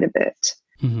side of it.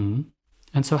 Mm-hmm.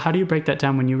 And so how do you break that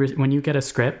down when you get a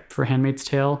script for Handmaid's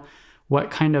Tale?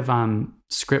 What kind of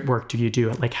script work do you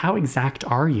do? Like, how exact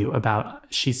are you about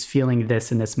she's feeling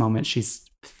this in this moment, she's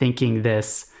thinking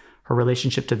this, her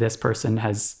relationship to this person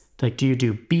has, like, do you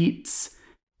do beats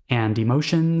and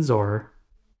emotions, or?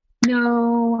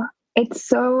 No, it's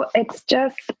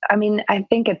just, I mean, I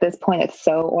think at this point it's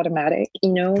so automatic,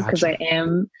 because I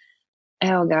am,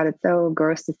 oh God, it's so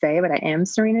gross to say, but I am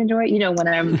Serena Joy, because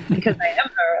I am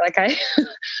her, like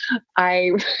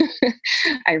I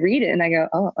read it and I go,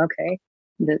 oh, okay,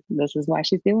 this is why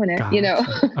she's doing it,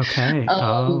 Gotcha. Okay.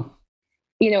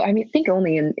 I mean, think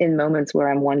only in moments where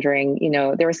I'm wondering,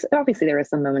 there are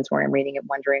some moments where I'm reading it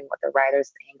wondering what the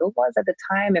writer's angle was at the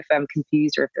time, if I'm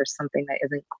confused or if there's something that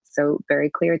isn't so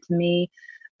very clear to me.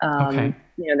 Then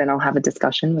I'll have a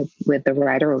discussion with the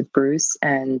writer or with Bruce,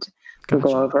 and we'll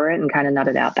go over it and kind of nut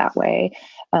it out that way.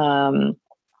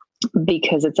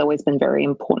 Because it's always been very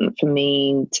important for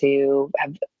me to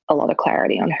have a lot of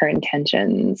clarity on her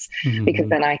intentions, because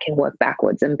then I can work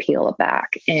backwards and peel it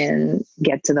back and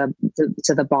get to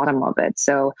the bottom of it.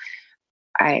 So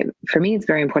for me, it's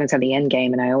very important to have the end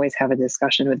game. And I always have a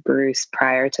discussion with Bruce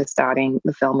prior to starting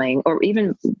the filming, or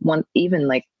even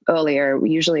like earlier,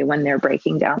 usually when they're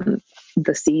breaking down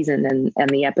the season and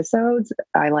the episodes,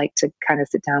 I like to kind of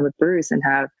sit down with Bruce and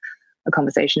have a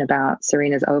conversation about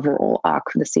Serena's overall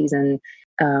arc for the season.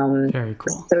 Very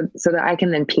cool. So that I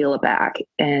can then peel it back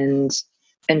and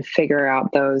figure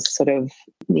out those sort of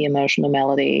the emotional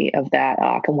melody of that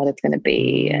arc and what it's going to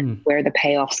be and where the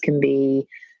payoffs can be.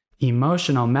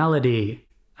 Emotional melody.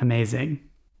 Amazing.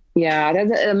 Yeah,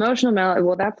 that's emotional melody.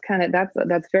 Well,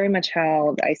 that's very much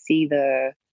how I see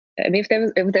I mean,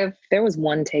 if there was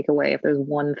one takeaway, if there's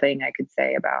one thing I could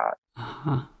say about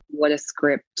what a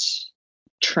script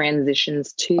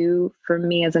transitions to for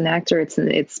me as an actor,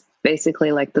 it's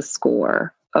basically like the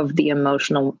score of the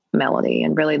emotional melody.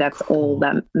 And really that's all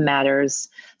that matters.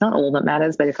 Not all that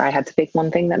matters, but if I had to pick one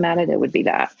thing that mattered, it would be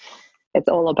that. It's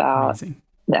all about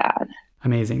that.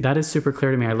 Amazing. That is super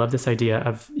clear to me. I love this idea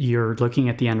of you're looking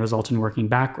at the end result and working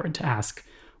backward to ask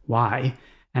why.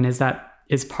 And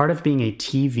is part of being a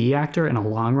TV actor in a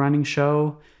long running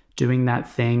show doing that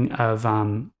thing of,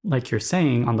 like you're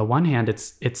saying, on the one hand,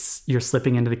 it's you're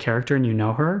slipping into the character and you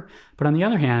know her, but on the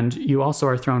other hand, you also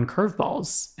are thrown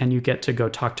curveballs and you get to go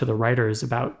talk to the writers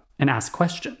about and ask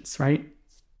questions, right?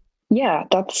 Yeah,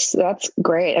 that's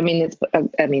great. I mean,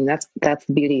 that's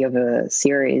the beauty of a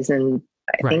series, and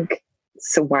I think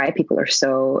so. Why people are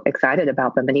so excited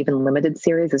about them, and even limited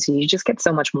series, is you just get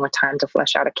so much more time to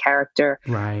flesh out a character,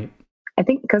 right? I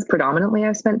think because predominantly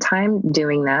I've spent time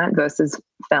doing that versus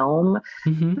film.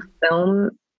 Mm-hmm.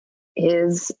 Film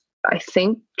is, I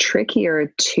think,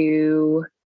 trickier to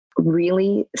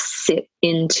really sit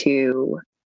into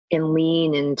and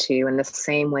lean into in the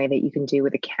same way that you can do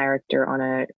with a character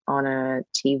on a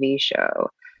TV show.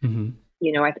 Mm-hmm.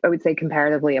 You know, I would say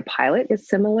comparatively a pilot is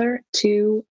similar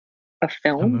to a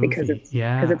film because it's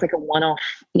like a one-off,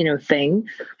 thing.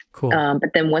 Cool.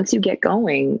 But then once you get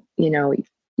going,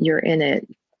 you're in it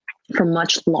for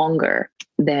much longer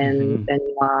than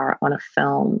you are on a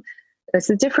film. It's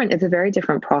a very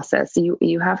different process.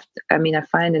 You have to, I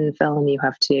find in film you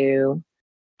have to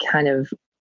kind of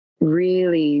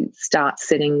really start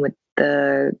sitting with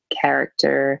the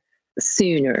character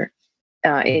sooner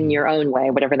in your own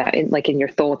way, whatever that is, like in your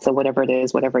thoughts or whatever it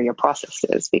is, whatever your process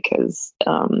is, because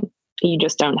you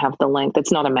just don't have the length.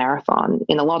 It's not a marathon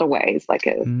in a lot of ways, like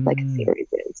a series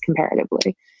is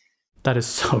comparatively. That is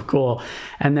so cool.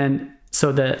 And then,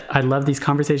 I love these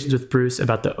conversations with Bruce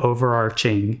about the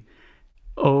overarching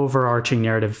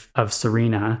narrative of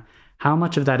Serena. How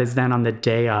much of that is then on the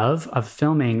day of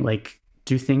filming? Like,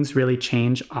 do things really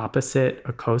change opposite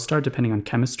a co-star depending on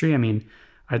chemistry? I mean,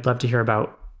 I'd love to hear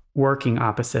about working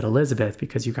opposite Elizabeth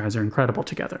because you guys are incredible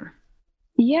together.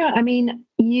 Yeah, I mean,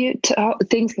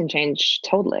 things can change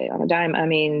totally on a dime. I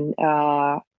mean,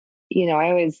 I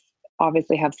always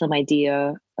obviously have some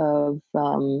idea of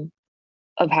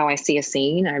how I see a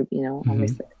scene.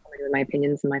 Obviously with my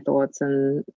opinions and my thoughts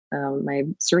and my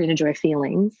Serena Joy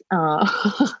feelings.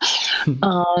 But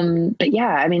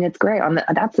yeah, I mean, it's great.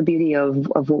 That's the beauty of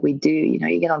what we do.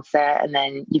 You get on set and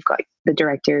then you've got the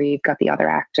director, you've got the other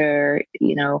actor,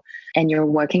 and you're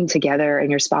working together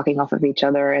and you're sparking off of each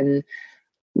other. And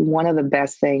one of the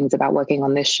best things about working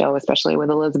on this show, especially with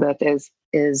Elizabeth,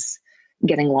 is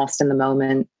getting lost in the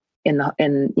moment.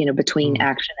 Between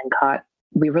action and cut,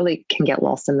 we really can get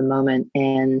lost in the moment,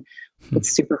 and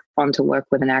it's super fun to work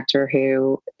with an actor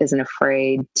who isn't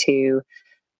afraid to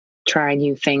try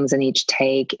new things in each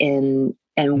take, and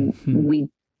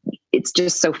it's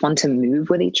just so fun to move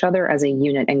with each other as a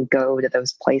unit and go to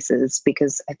those places,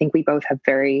 because I think we both have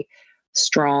very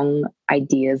strong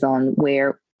ideas on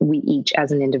where we each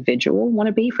as an individual want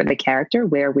to be for the character,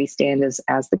 where we stand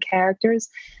as the characters,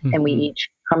 and we each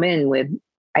come in with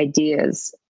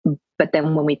ideas, but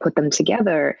then when we put them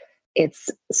together, it's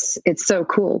so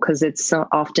cool because it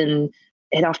often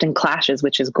clashes,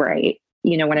 which is great.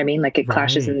 You know what I mean? Like it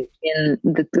clashes in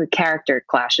the character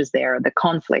clashes there, the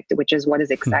conflict, which is what is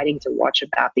exciting to watch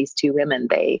about these two women.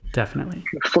 They definitely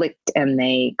conflict and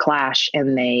they clash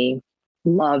and they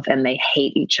love and they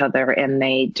hate each other and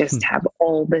they just have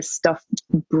all this stuff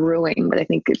brewing. But I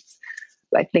think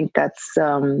that's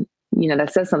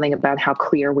that says something about how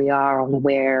clear we are on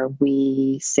where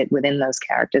we sit within those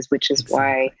characters, which is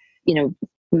why,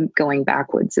 going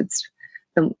backwards, it's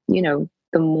the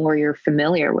more you're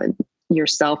familiar with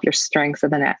yourself, your strengths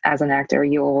as an actor,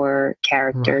 your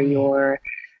character, your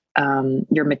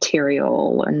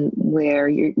material, and where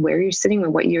you're sitting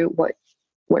with what your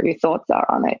thoughts are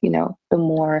on it, the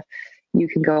more you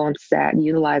can go on set,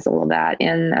 utilize all of that,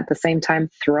 and at the same time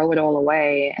throw it all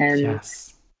away and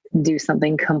do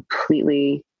something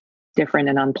completely different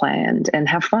and unplanned and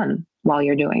have fun while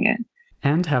you're doing it.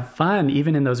 And have fun,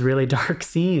 even in those really dark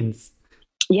scenes.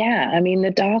 Yeah, I mean,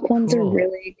 the dark ones are Cool.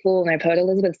 really cool. And I've heard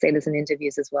Elizabeth say this in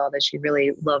interviews as well, that she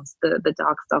really loves the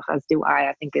dark stuff, as do I.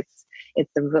 I think it's a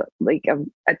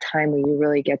time where you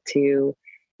really get to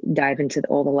dive into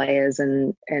all the layers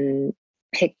and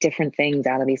pick different things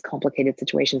out of these complicated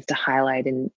situations to highlight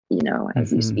and,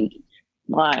 as you Hmm. speak each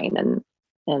line and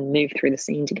move through the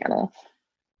scene together.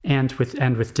 And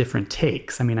with different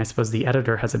takes. I mean, I suppose the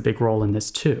editor has a big role in this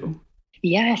too.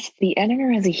 Yes, the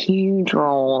editor has a huge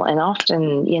role. And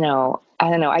often, I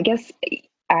don't know, I guess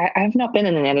I've not been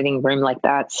in an editing room like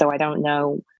that, so I don't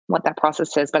know what that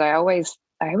process is, but I always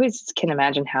can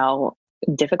imagine how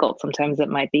difficult sometimes it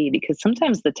might be, because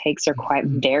sometimes the takes are quite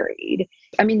Mhm. varied.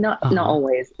 I mean, not Uh-huh.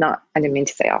 always, I didn't mean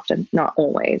to say often, not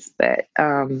always, but It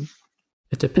yeah,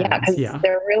 depends. because Yeah.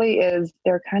 there really is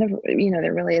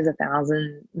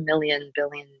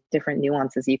 1,000,000,000,000,000,000 different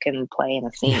nuances you can play in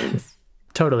a scene. Yes.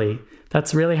 Totally.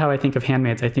 That's really how I think of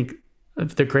Handmaids. I think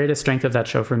the greatest strength of that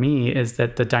show for me is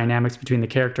that the dynamics between the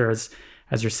characters,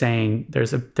 as you're saying,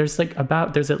 there's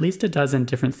at least a dozen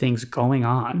different things going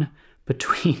on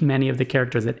between many of the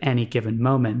characters at any given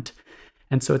moment.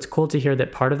 And so it's cool to hear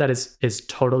that part of that is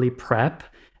totally prep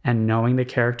and knowing the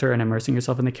character and immersing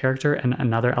yourself in the character. And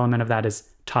another element of that is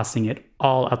tossing it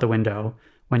all out the window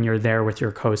when you're there with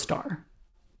your co-star.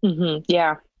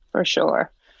 Yeah, for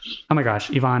sure. Oh my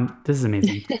gosh, Yvonne, this is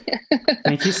amazing.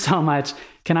 Thank you so much.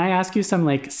 Can I ask you some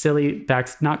like silly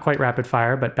not quite rapid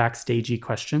fire, but backstagey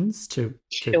questions to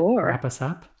Sure. wrap us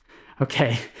up?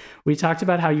 Okay. We talked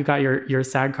about how you got your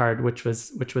SAG card, which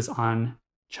was on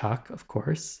Chuck, of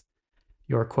course,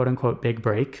 your quote unquote big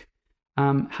break.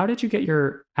 How did you get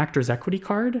your Actors Equity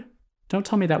card? Don't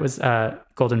tell me that was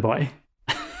Golden Boy.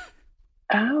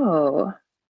 Oh,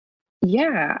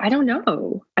 yeah. I don't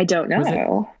know. I don't Was it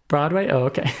know. Broadway? Oh,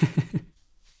 okay.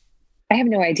 I have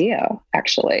no idea,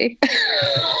 actually.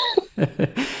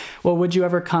 Well, would you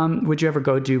ever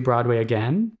go do Broadway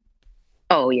again?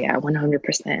 Oh, yeah,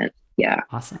 100%. Yeah.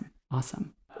 Awesome.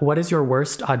 Awesome. What is your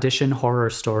worst audition horror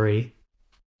story?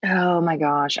 Oh my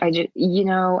gosh. I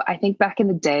think back in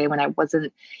the day when I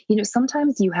wasn't,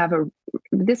 sometimes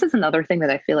this is another thing that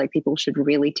I feel like people should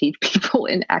really teach people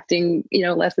in acting,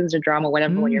 lessons or drama,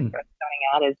 whatever, when you're Mm. first starting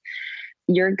out, is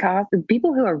your cast, the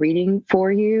people who are reading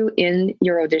for you in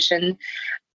your audition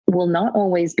will not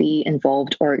always be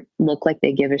involved or look like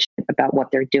they give a shit about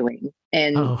what they're doing,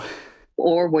 and Oh,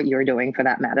 or what you're doing for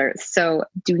that matter. So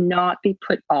do not be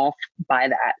put off by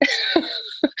that.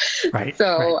 right, right.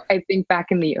 So I think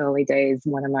back in the early days,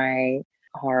 one of my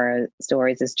horror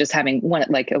stories is just having one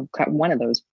of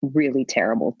those really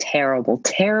terrible, terrible,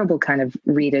 terrible kind of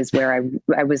readers where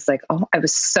I was like, oh, I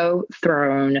was so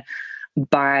thrown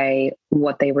by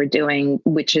what they were doing,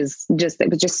 which is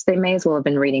they may as well have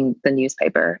been reading the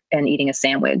newspaper and eating a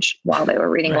sandwich while they were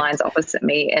reading Right. lines opposite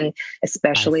me. And I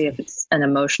especially if see. it's an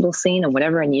emotional scene or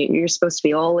whatever, and you're supposed to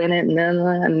be all in it,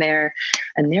 and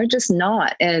they're just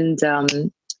not. And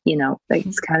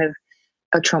it's kind of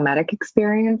a traumatic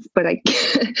experience, but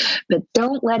but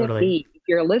don't let it Totally. be. If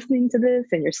you're listening to this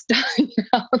and you're starting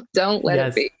out, don't let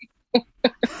it Yes. be.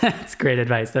 That's great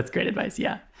advice. That's great advice.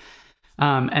 Yeah.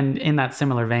 And in that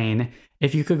similar vein,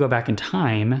 if you could go back in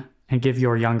time and give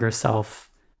your younger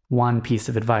self one piece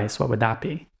of advice, what would that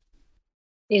be?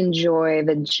 Enjoy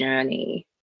the journey.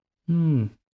 Hmm.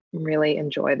 Really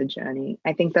enjoy the journey.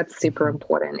 I think that's super Mhm.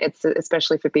 important. It's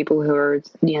especially for people who are,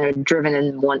 driven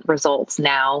and want results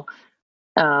now.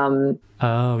 Um,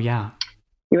 Oh, yeah.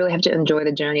 you really have to enjoy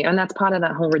the journey. And that's part of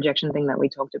that whole rejection thing that we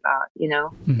talked about.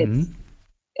 Hmm.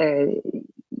 It's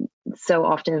so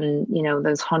often,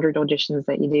 those 100 auditions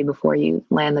that you do before you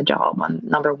land the job on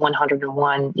number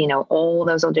 101, all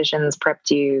those auditions prepped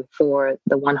you for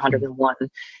the 101.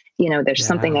 There's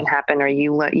something Yeah. that happened, or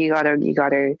you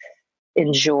gotta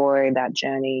enjoy that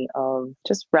journey of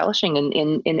just relishing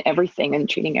in everything and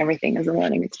treating everything as a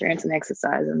learning experience and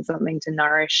exercise and something to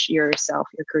nourish yourself,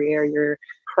 your career, your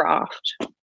craft,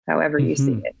 however you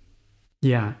see Hmm. it.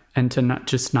 Yeah. And to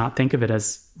not think of it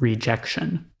as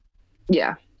rejection.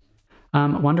 Yeah.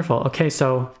 Wonderful. Okay.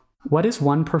 So what is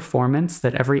one performance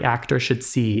that every actor should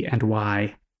see and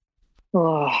why?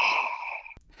 Oh,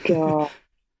 God.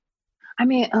 I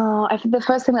mean, the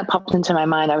first thing that popped into my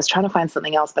mind, I was trying to find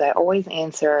something else, but I always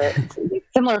answer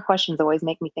similar questions. Always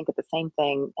make me think of the same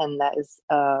thing, and that is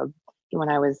when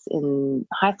I was in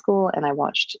high school and I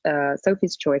watched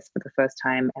Sophie's Choice for the first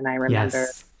time, and I remember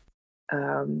Yes.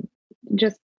 um,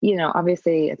 just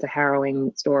obviously it's a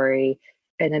harrowing story,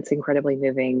 and it's incredibly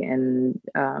moving, and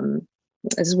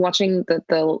just watching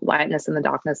the lightness and the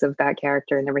darkness of that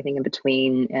character and everything in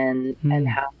between, and Hmm.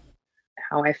 how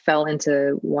I fell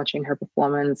into watching her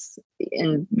performance,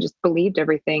 and just believed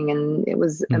everything. And it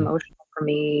was emotional for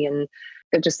me. And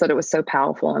I just thought it was so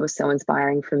powerful. And it was so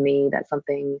inspiring for me that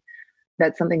something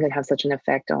could have such an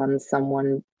effect on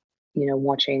someone,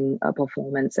 watching a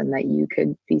performance, and that you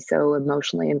could be so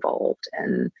emotionally involved.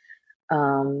 And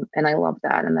I love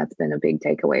that. And that's been a big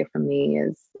takeaway for me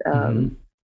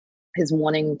is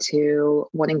wanting to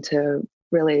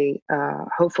really,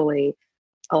 hopefully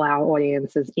allow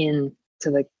audiences in to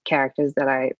the characters that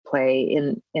I play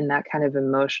in that kind of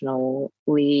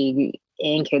emotionally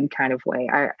anchored kind of way.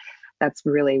 That's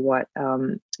really what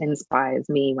inspires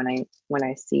me when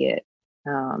I see it.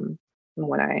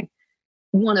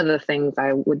 One of the things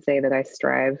I would say that I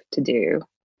strive to do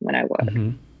when I work.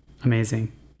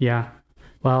 Amazing. Yeah.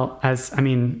 Well,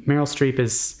 Meryl Streep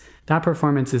that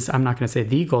performance is, I'm not going to say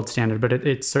the gold standard, but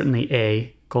it's certainly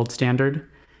a gold standard.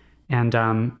 And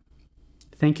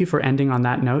thank you for ending on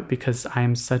that note, because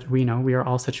we are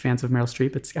all such fans of Meryl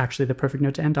Streep. It's actually the perfect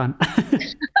note to end on.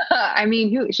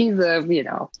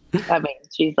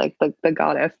 She's she's like the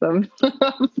goddess of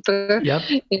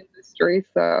the industry.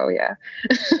 So yeah.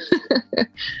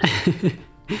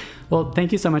 Well,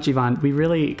 thank you so much, Yvonne. We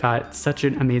really got such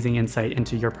an amazing insight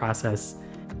into your process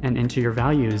and into your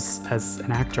values as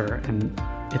an actor. And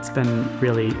it's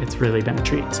really been a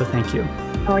treat. So thank you.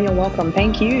 Oh, you're welcome.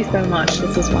 Thank you so much.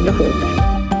 This is wonderful.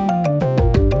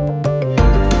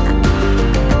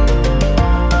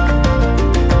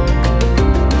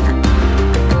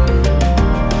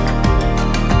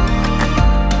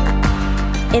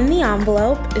 In the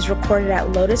Envelope is recorded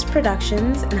at Lotus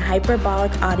Productions and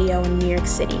Hyperbolic Audio in New York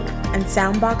City, and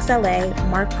Soundbox LA,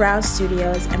 Mark Grouse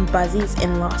Studios, and Buzzies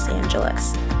in Los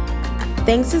Angeles.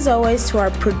 Thanks as always to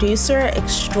our producer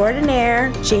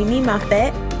extraordinaire, Jamie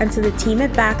Muffett, and to the team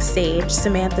at Backstage,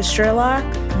 Samantha Sherlock,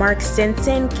 Mark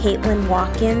Stinson, Caitlin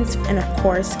Watkins, and of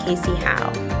course, Casey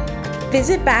Howe.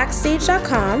 Visit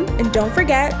Backstage.com, and don't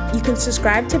forget, you can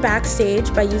subscribe to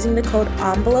Backstage by using the code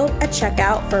ENVELOPE at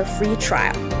checkout for a free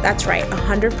trial. That's right,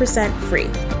 100% free.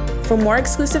 For more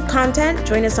exclusive content,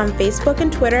 join us on Facebook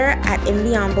and Twitter at In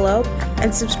The Envelope,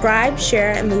 and subscribe,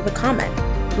 share, and leave a comment.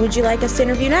 Who would you like us to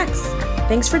interview next?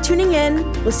 Thanks for tuning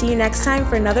in. We'll see you next time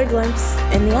for another glimpse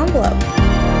in the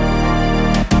envelope.